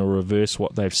that they're going to reverse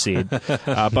what they've said,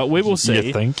 but we will see.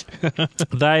 You think?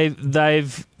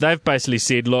 They've basically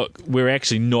said, look, we're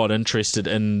actually not interested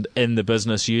in the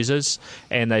business users,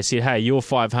 and they said, hey, your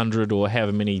 500 or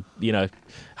however many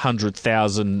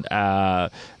 100,000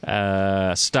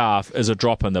 staff is a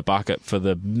drop in the bucket for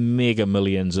the mega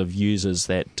millions of users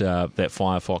that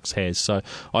Firefox has. So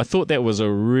I thought that was a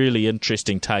really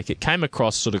interesting take. It came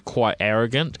across sort of quite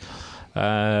arrogant,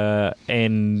 and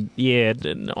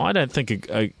I don't think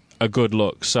a good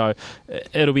look. So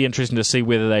it'll be interesting to see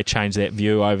whether they change that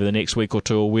view over the next week or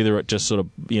two, or whether it just sort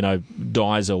of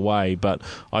dies away. But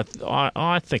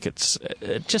I think it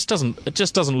just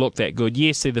doesn't look that good.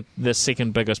 Yes, they're the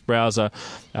second biggest browser,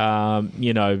 and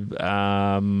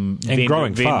growing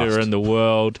vendor fast in the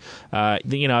world.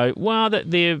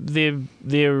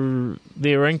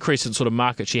 Their increase in sort of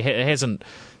market share hasn't.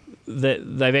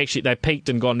 They peaked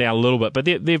and gone down a little bit, but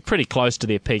they're pretty close to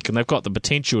their peak, and they've got the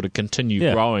potential to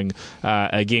continue growing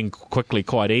again quickly,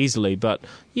 quite easily. But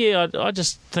I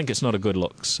just think it's not a good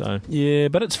look. So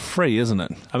but it's free, isn't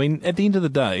it? I mean, at the end of the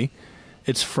day,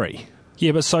 it's free.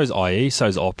 Yeah, but so's IE,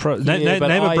 so's Opera. Name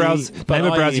a browser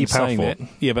you pay for.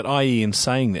 Yeah, but IE in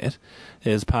saying that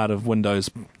is part of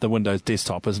the Windows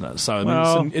desktop, isn't it?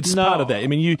 So it's part of that. I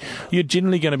mean, you're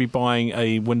generally going to be buying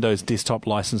a Windows desktop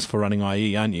license for running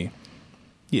IE, aren't you?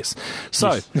 Yes.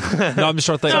 So yes. No, I'm just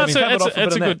trying to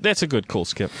think. That's a good call,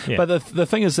 Skip. Yeah. But the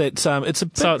thing is that it's a bit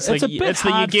it's hard.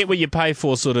 the you get what you pay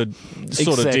for sort of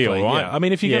deal, right? Yeah. I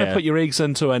mean, if you're going to put your eggs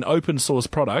into an open source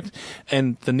product,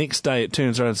 and the next day it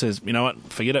turns around and says, you know what,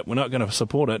 forget it, we're not going to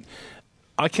support it.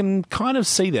 I can kind of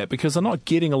see that, because they're not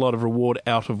getting a lot of reward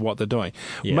out of what they're doing.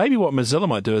 Yeah. Maybe what Mozilla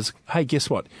might do is, hey, guess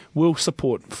what? We'll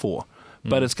support 4.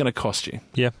 But it's going to cost you.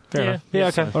 Yeah, fair enough. Yeah,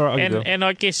 okay. All right, and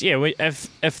I guess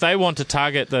if they want to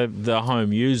target the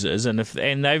home users,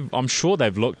 I'm sure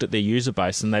they've looked at their user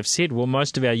base and they've said, well,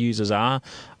 most of our users are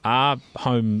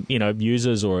home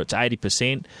users, or it's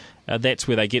 80%. That's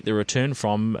where they get the return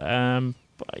from.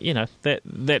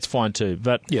 That's fine too.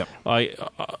 But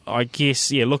I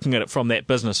guess looking at it from that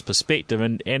business perspective,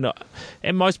 and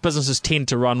most businesses tend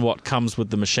to run what comes with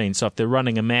the machine. So if they're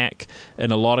running a Mac,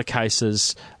 in a lot of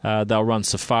cases they'll run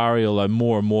Safari, although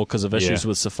more and more because of issues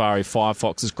with Safari,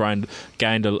 Firefox has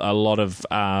gained a lot of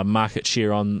market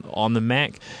share on the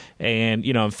Mac. And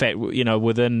in fact,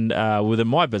 within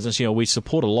my business, we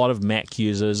support a lot of Mac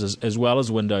users as well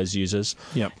as Windows users.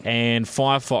 Yep. And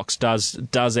Firefox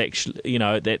does actually,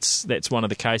 that's one of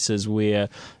the cases where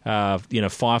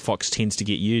Firefox tends to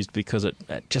get used, because it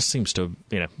just seems to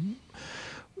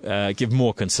give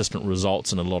more consistent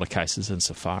results in a lot of cases than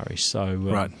Safari. So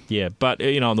right. But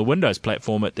on the Windows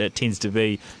platform, it tends to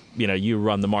be, you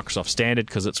run the Microsoft standard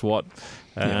because it's what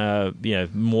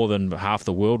more than half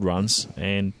the world runs,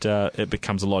 and it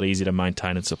becomes a lot easier to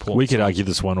maintain and support. We could argue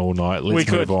this one all night.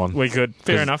 Let's move on. We could.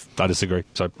 Fair enough. I disagree.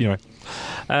 So,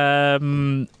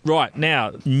 right,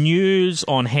 now, news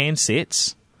on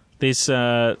handsets. There's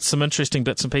some interesting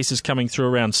bits and pieces coming through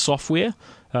around software.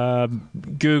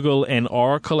 Google and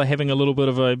Oracle are having a little bit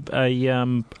of a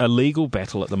legal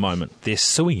battle at the moment. they're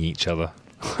suing each other.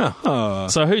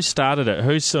 So who started it?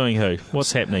 Who's suing who?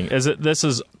 What's happening? This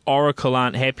is Oracle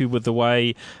aren't happy with the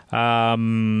way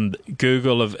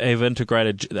Google have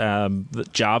integrated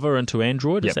Java into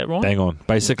Android. Is that right? Bang on.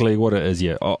 Basically what it is,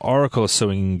 Oracle is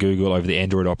suing Google over the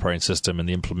Android operating system and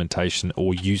the implementation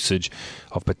or usage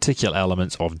of particular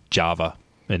elements of Java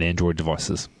in Android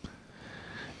devices.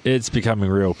 It's becoming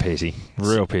real petty.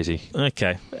 Real petty.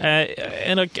 Okay.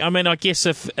 And I guess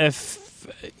if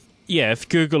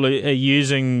Google are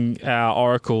using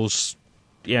Oracle's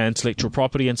intellectual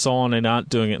property and so on and aren't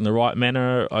doing it in the right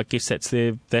manner, I guess that's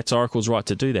Oracle's right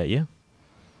to do that, yeah?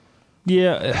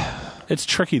 Yeah. It's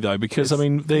tricky, though, because, the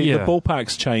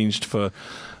ballpark's changed for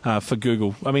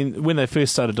Google. I mean, when they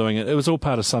first started doing it, it was all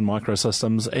part of Sun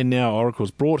Microsystems, and now Oracle's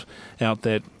brought out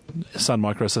that Sun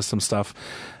Microsystems stuff.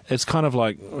 It's kind of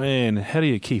like, man, how do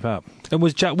you keep up? And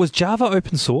was Java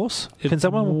open source? Yes,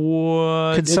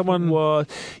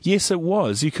 it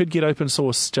was. You could get open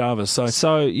source Java. But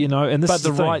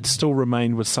the rights still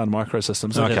remained with Sun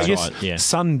Microsystems. Okay. I guess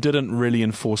Sun didn't really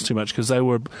enforce too much because they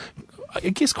were, I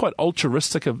guess, quite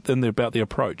altruistic about the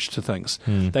approach to things.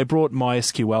 They brought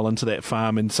MySQL into that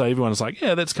farm, and so everyone was like,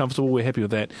 yeah, that's comfortable, we're happy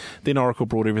with that. Then Oracle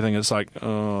brought everything, and it's like,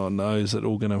 oh no, is it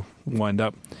all going to wind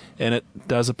up? And it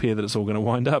does appear that it's all going to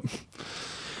wind up.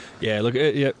 Yeah, look,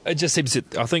 it just seems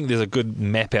that I think there's a good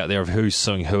map out there of who's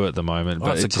suing who at the moment.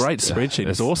 But it's a great spreadsheet.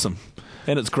 It's awesome.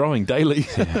 And it's growing daily.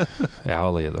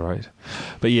 Hourly at the rate.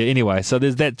 But anyway, so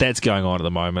there's that's going on at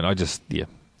the moment.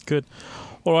 Good.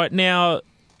 All right, now,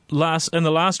 in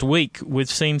the last week, we've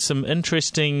seen some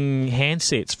interesting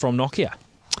handsets from Nokia.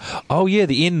 Oh, yeah,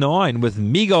 the N9 with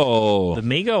Meego. The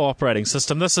Meego operating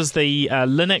system. This is the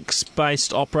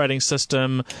Linux-based operating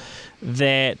system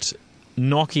that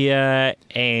Nokia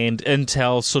and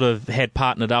Intel sort of had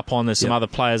partnered up on. There's some other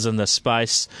players in this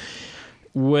space,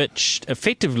 which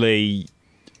effectively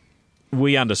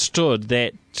we understood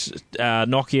that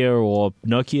Nokia,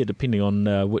 depending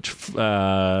on which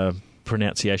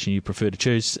pronunciation you prefer to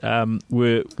choose,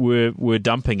 we're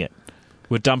dumping it.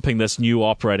 We're dumping this new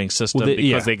operating system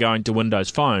because they're going to Windows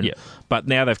Phone. Yeah. But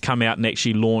now they've come out and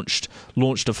actually launched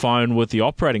a phone with the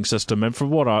operating system. And from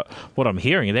what I'm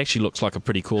hearing, it actually looks like a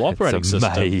pretty cool operating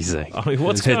system. Amazing. I mean,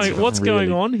 what's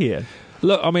going on here?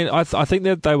 Look, I mean, I think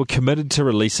that they were committed to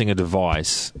releasing a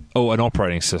device or an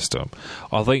operating system.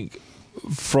 I think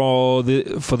for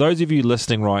those of you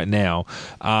listening right now,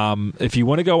 if you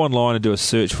want to go online and do a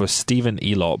search for Stephen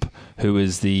Elop, who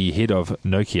is the head of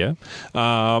Nokia,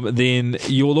 then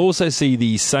you'll also see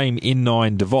the same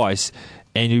N9 device,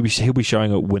 and he'll be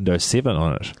showing a Windows 7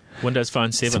 on it. Windows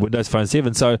Phone 7. It's Windows Phone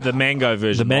 7. So the Mango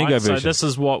version. So this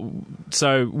is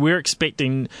so we're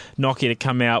expecting Nokia to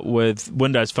come out with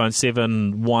Windows Phone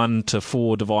 7 1 to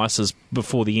 4 devices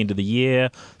before the end of the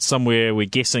year. Somewhere we're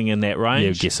guessing in that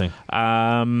range. Yeah, guessing.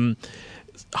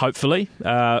 Hopefully.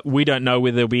 We don't know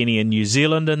whether there'll be any in New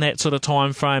Zealand in that sort of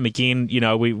time frame. Again,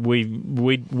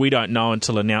 we don't know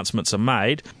until announcements are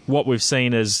made. What we've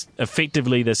seen is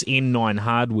effectively this N9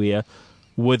 hardware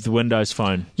with Windows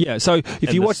Phone. Yeah, so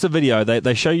if you watch the video,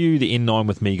 they show you the N9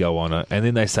 with Meego on it, and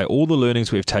then they say all the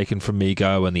learnings we've taken from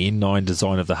Meego and the N9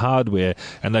 design of the hardware,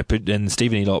 and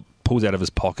Stephen Elop pulls out of his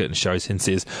pocket and shows and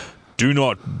says, do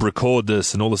not record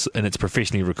this and all this, and it's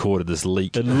professionally recorded, this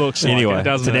leak. It looks like it,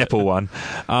 doesn't it's an Apple one.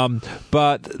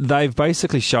 But they've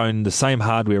basically shown the same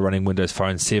hardware running Windows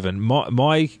Phone 7.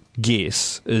 My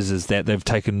guess is that they've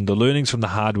taken the learnings from the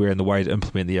hardware and the way to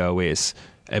implement the OS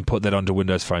and put that onto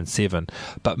Windows Phone 7.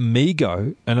 But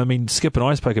Meego, and I mean, Skip and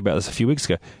I spoke about this a few weeks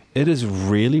ago, it is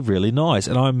really, really nice.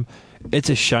 And it's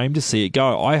a shame to see it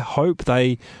go. I hope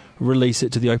they release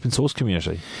it to the open source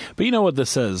community. But you know what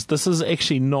this is? This is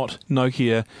actually not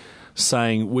Nokia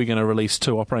saying we're going to release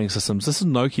 2 operating systems. This is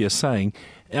Nokia saying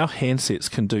our handsets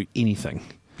can do anything.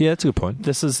 Yeah, that's a good point.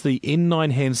 This is the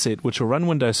N9 handset, which will run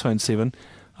Windows Phone 7.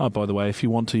 Oh, by the way, if you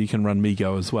want to, you can run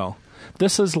Meego as well.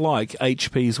 This is like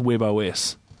HP's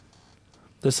WebOS.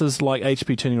 This is like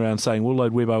HP turning around saying, we'll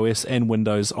load WebOS and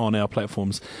Windows on our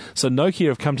platforms. So Nokia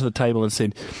have come to the table and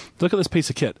said, look at this piece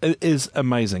of kit. It is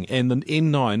amazing. And the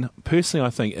N9, personally,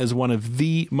 I think, is one of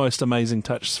the most amazing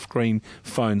touchscreen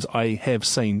phones I have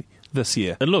seen this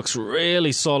year. It looks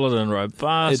really solid and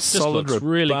robust. It's solid, looks robust.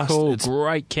 Really cool. It's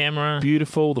great camera.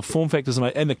 Beautiful. The form factor is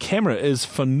amazing. And the camera is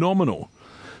phenomenal.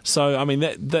 So, I mean,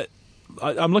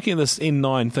 I'm looking at this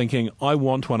N9 thinking, I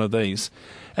want one of these.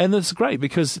 And it's great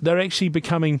because they're actually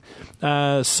becoming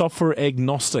software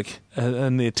agnostic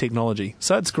in their technology.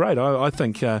 So it's great. I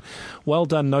think well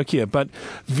done, Nokia. But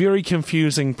very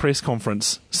confusing press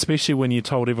conference, especially when you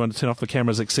told everyone to turn off the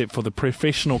cameras except for the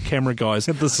professional camera guys.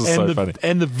 This is so funny.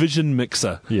 And the vision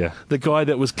mixer. Yeah. The guy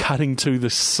that was cutting to the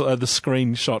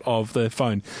screenshot of the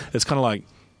phone. It's kind of like...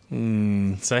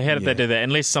 So how did they do that?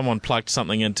 Unless someone plugged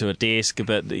something into a desk,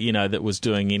 but that was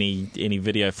doing any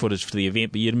video footage for the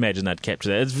event, but you'd imagine they'd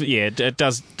capture that. It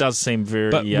does seem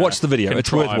very. But watch the video; it's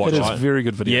worth watching. It is very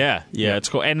good video. Yeah, it's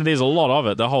cool, and there's a lot of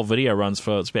it. The whole video runs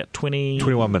for it's about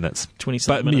 21 minutes,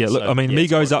 27 but minutes. Look, So,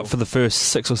 Meego's up for the first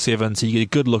 6 or 7, so you get a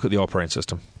good look at the operating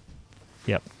system.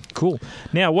 Yep. Cool.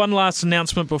 Now, one last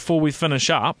announcement before we finish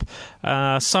up.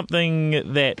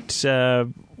 Something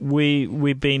that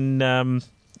we've been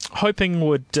hoping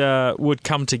would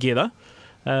come together,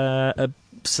 a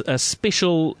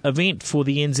special event for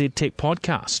the NZ Tech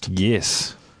Podcast.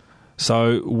 Yes.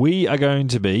 So we are going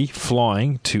to be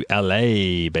flying to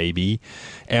LA, baby,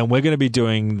 and we're going to be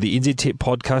doing the NZ Tech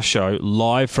Podcast show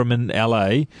live from in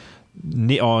LA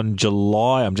on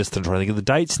July. I'm just trying to think of the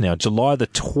dates now. July the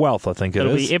 12th, I think it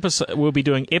is. We'll be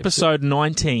doing episode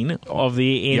 19 of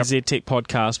the NZ Tech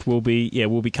Podcast.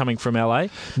 We'll be coming from LA.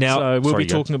 Now, so we'll be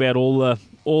talking about all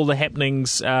the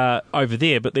happenings over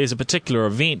there, but there's a particular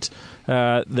event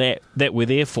that we're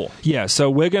there for. Yeah,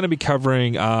 so we're going to be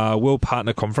covering World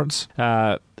Partner Conference.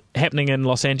 Happening in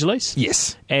Los Angeles.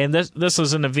 Yes. And this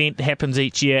is an event that happens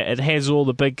each year. It has all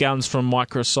the big guns from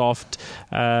Microsoft,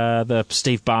 the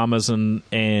Steve Ballmers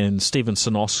and Steven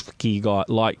Sinofsky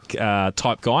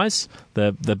type guys,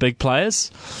 the big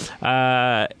players.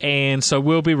 And so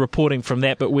we'll be reporting from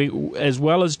that, but we, as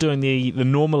well as doing the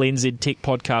normal NZ Tech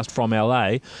Podcast from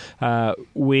LA,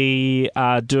 we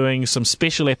are doing some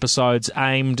special episodes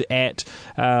aimed at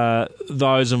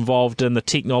those involved in the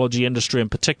technology industry, and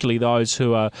particularly those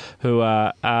who are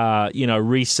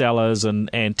resellers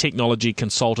and technology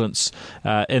consultants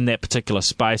in that particular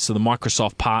space, so the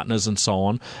Microsoft partners and so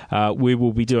on. We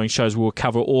will be doing shows where we'll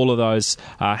cover all of those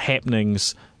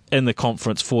happenings in the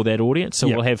conference for that audience. So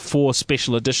we'll have 4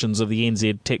 special editions of the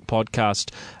NZ Tech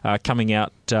Podcast coming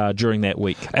out during that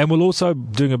week. And we'll also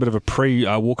doing a bit of a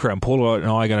pre-walk around. Paul and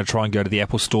I are going to try and go to the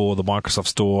Apple Store, the Microsoft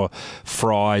Store,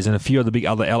 Fry's, and a few of the big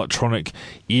other electronic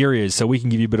areas, so we can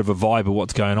give you a bit of a vibe of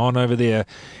what's going on over there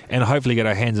and hopefully get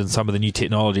our hands on some of the new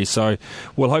technology. So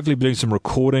we'll hopefully be doing some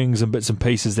recordings and bits and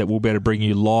pieces that we'll be able to bring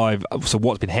you live, so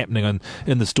what's been happening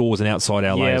in the stores and outside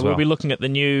LA as well. We'll be looking at the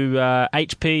new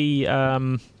HP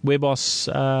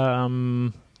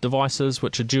WebOS devices,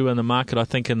 which are due in the market, I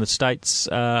think, in the States,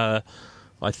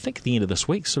 I think at the end of this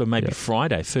week, sort of maybe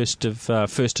Friday,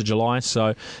 1st of July.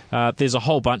 So there's a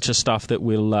whole bunch of stuff that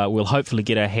we'll hopefully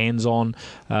get our hands on.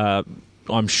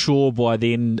 I'm sure by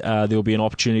then there'll be an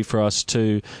opportunity for us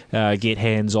to get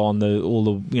hands on all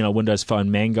the Windows Phone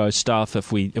Mango stuff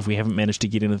if we haven't managed to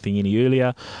get anything any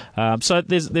earlier. So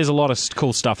there's a lot of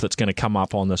cool stuff that's going to come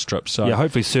up on this trip. So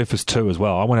hopefully Surface 2 as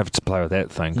well. I won't have to play with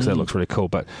that thing because that looks really cool.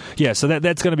 But so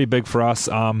that's going to be big for us,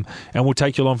 and we'll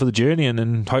take you along for the journey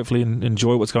and hopefully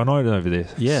enjoy what's going on over there.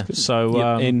 Yeah.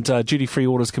 So and duty-free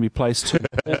orders can be placed too.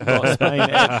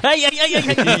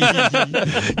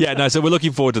 So we're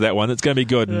looking forward to that one. It's going to be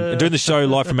good. And doing the show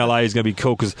live from LA is going to be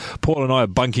cool because Paul and I are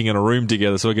bunking in a room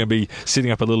together, so we're going to be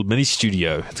setting up a little mini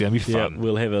studio. It's going to be fun. Yeah,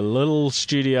 we'll have a little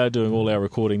studio doing all our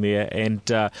recording there, and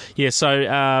and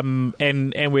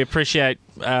we appreciate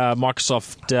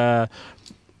Microsoft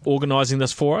organising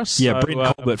this for us. Yeah,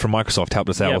 Brent Colbert from Microsoft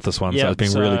helped us out with this one, so it's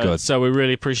been really good. So we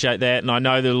really appreciate that, and I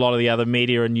know that a lot of the other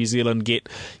media in New Zealand get,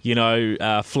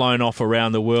 flown off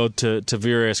around the world to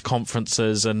various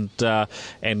conferences and so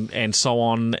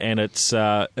on, and it's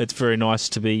very nice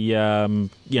to be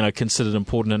considered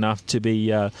important enough to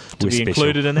be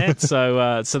included in that.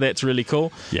 So that's really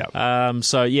cool. Yeah.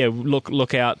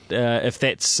 Look out if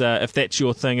that's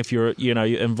your thing. If you're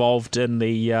involved in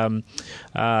the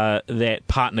that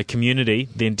partner community,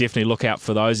 then definitely look out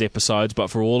for those episodes. But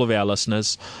for all of our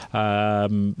listeners,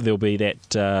 there'll be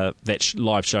that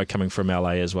live show coming from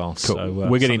LA as well. Cool. So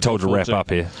we're getting told to wrap up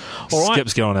here. All right.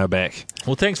 Skip's getting on our back.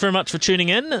 Well, thanks very much for tuning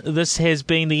in. This has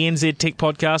been the NZ Tech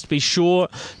Podcast. Be sure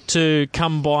to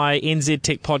come by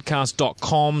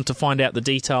nztechpodcast.com to find out the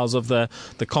details of the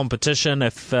competition.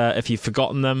 If you've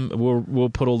forgotten them, we'll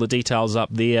put all the details up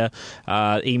there.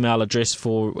 Email address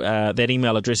for that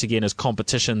email address again is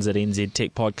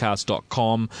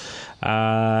competitions@nztechpodcast.com.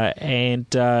 And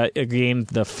again,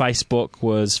 the Facebook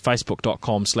was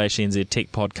facebook.com/NZ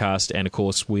Tech Podcast, and of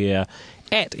course we're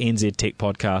at NZ Tech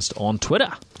Podcast on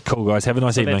Twitter. Cool, guys. Have a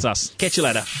nice evening. That's us. Catch you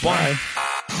later. Bye.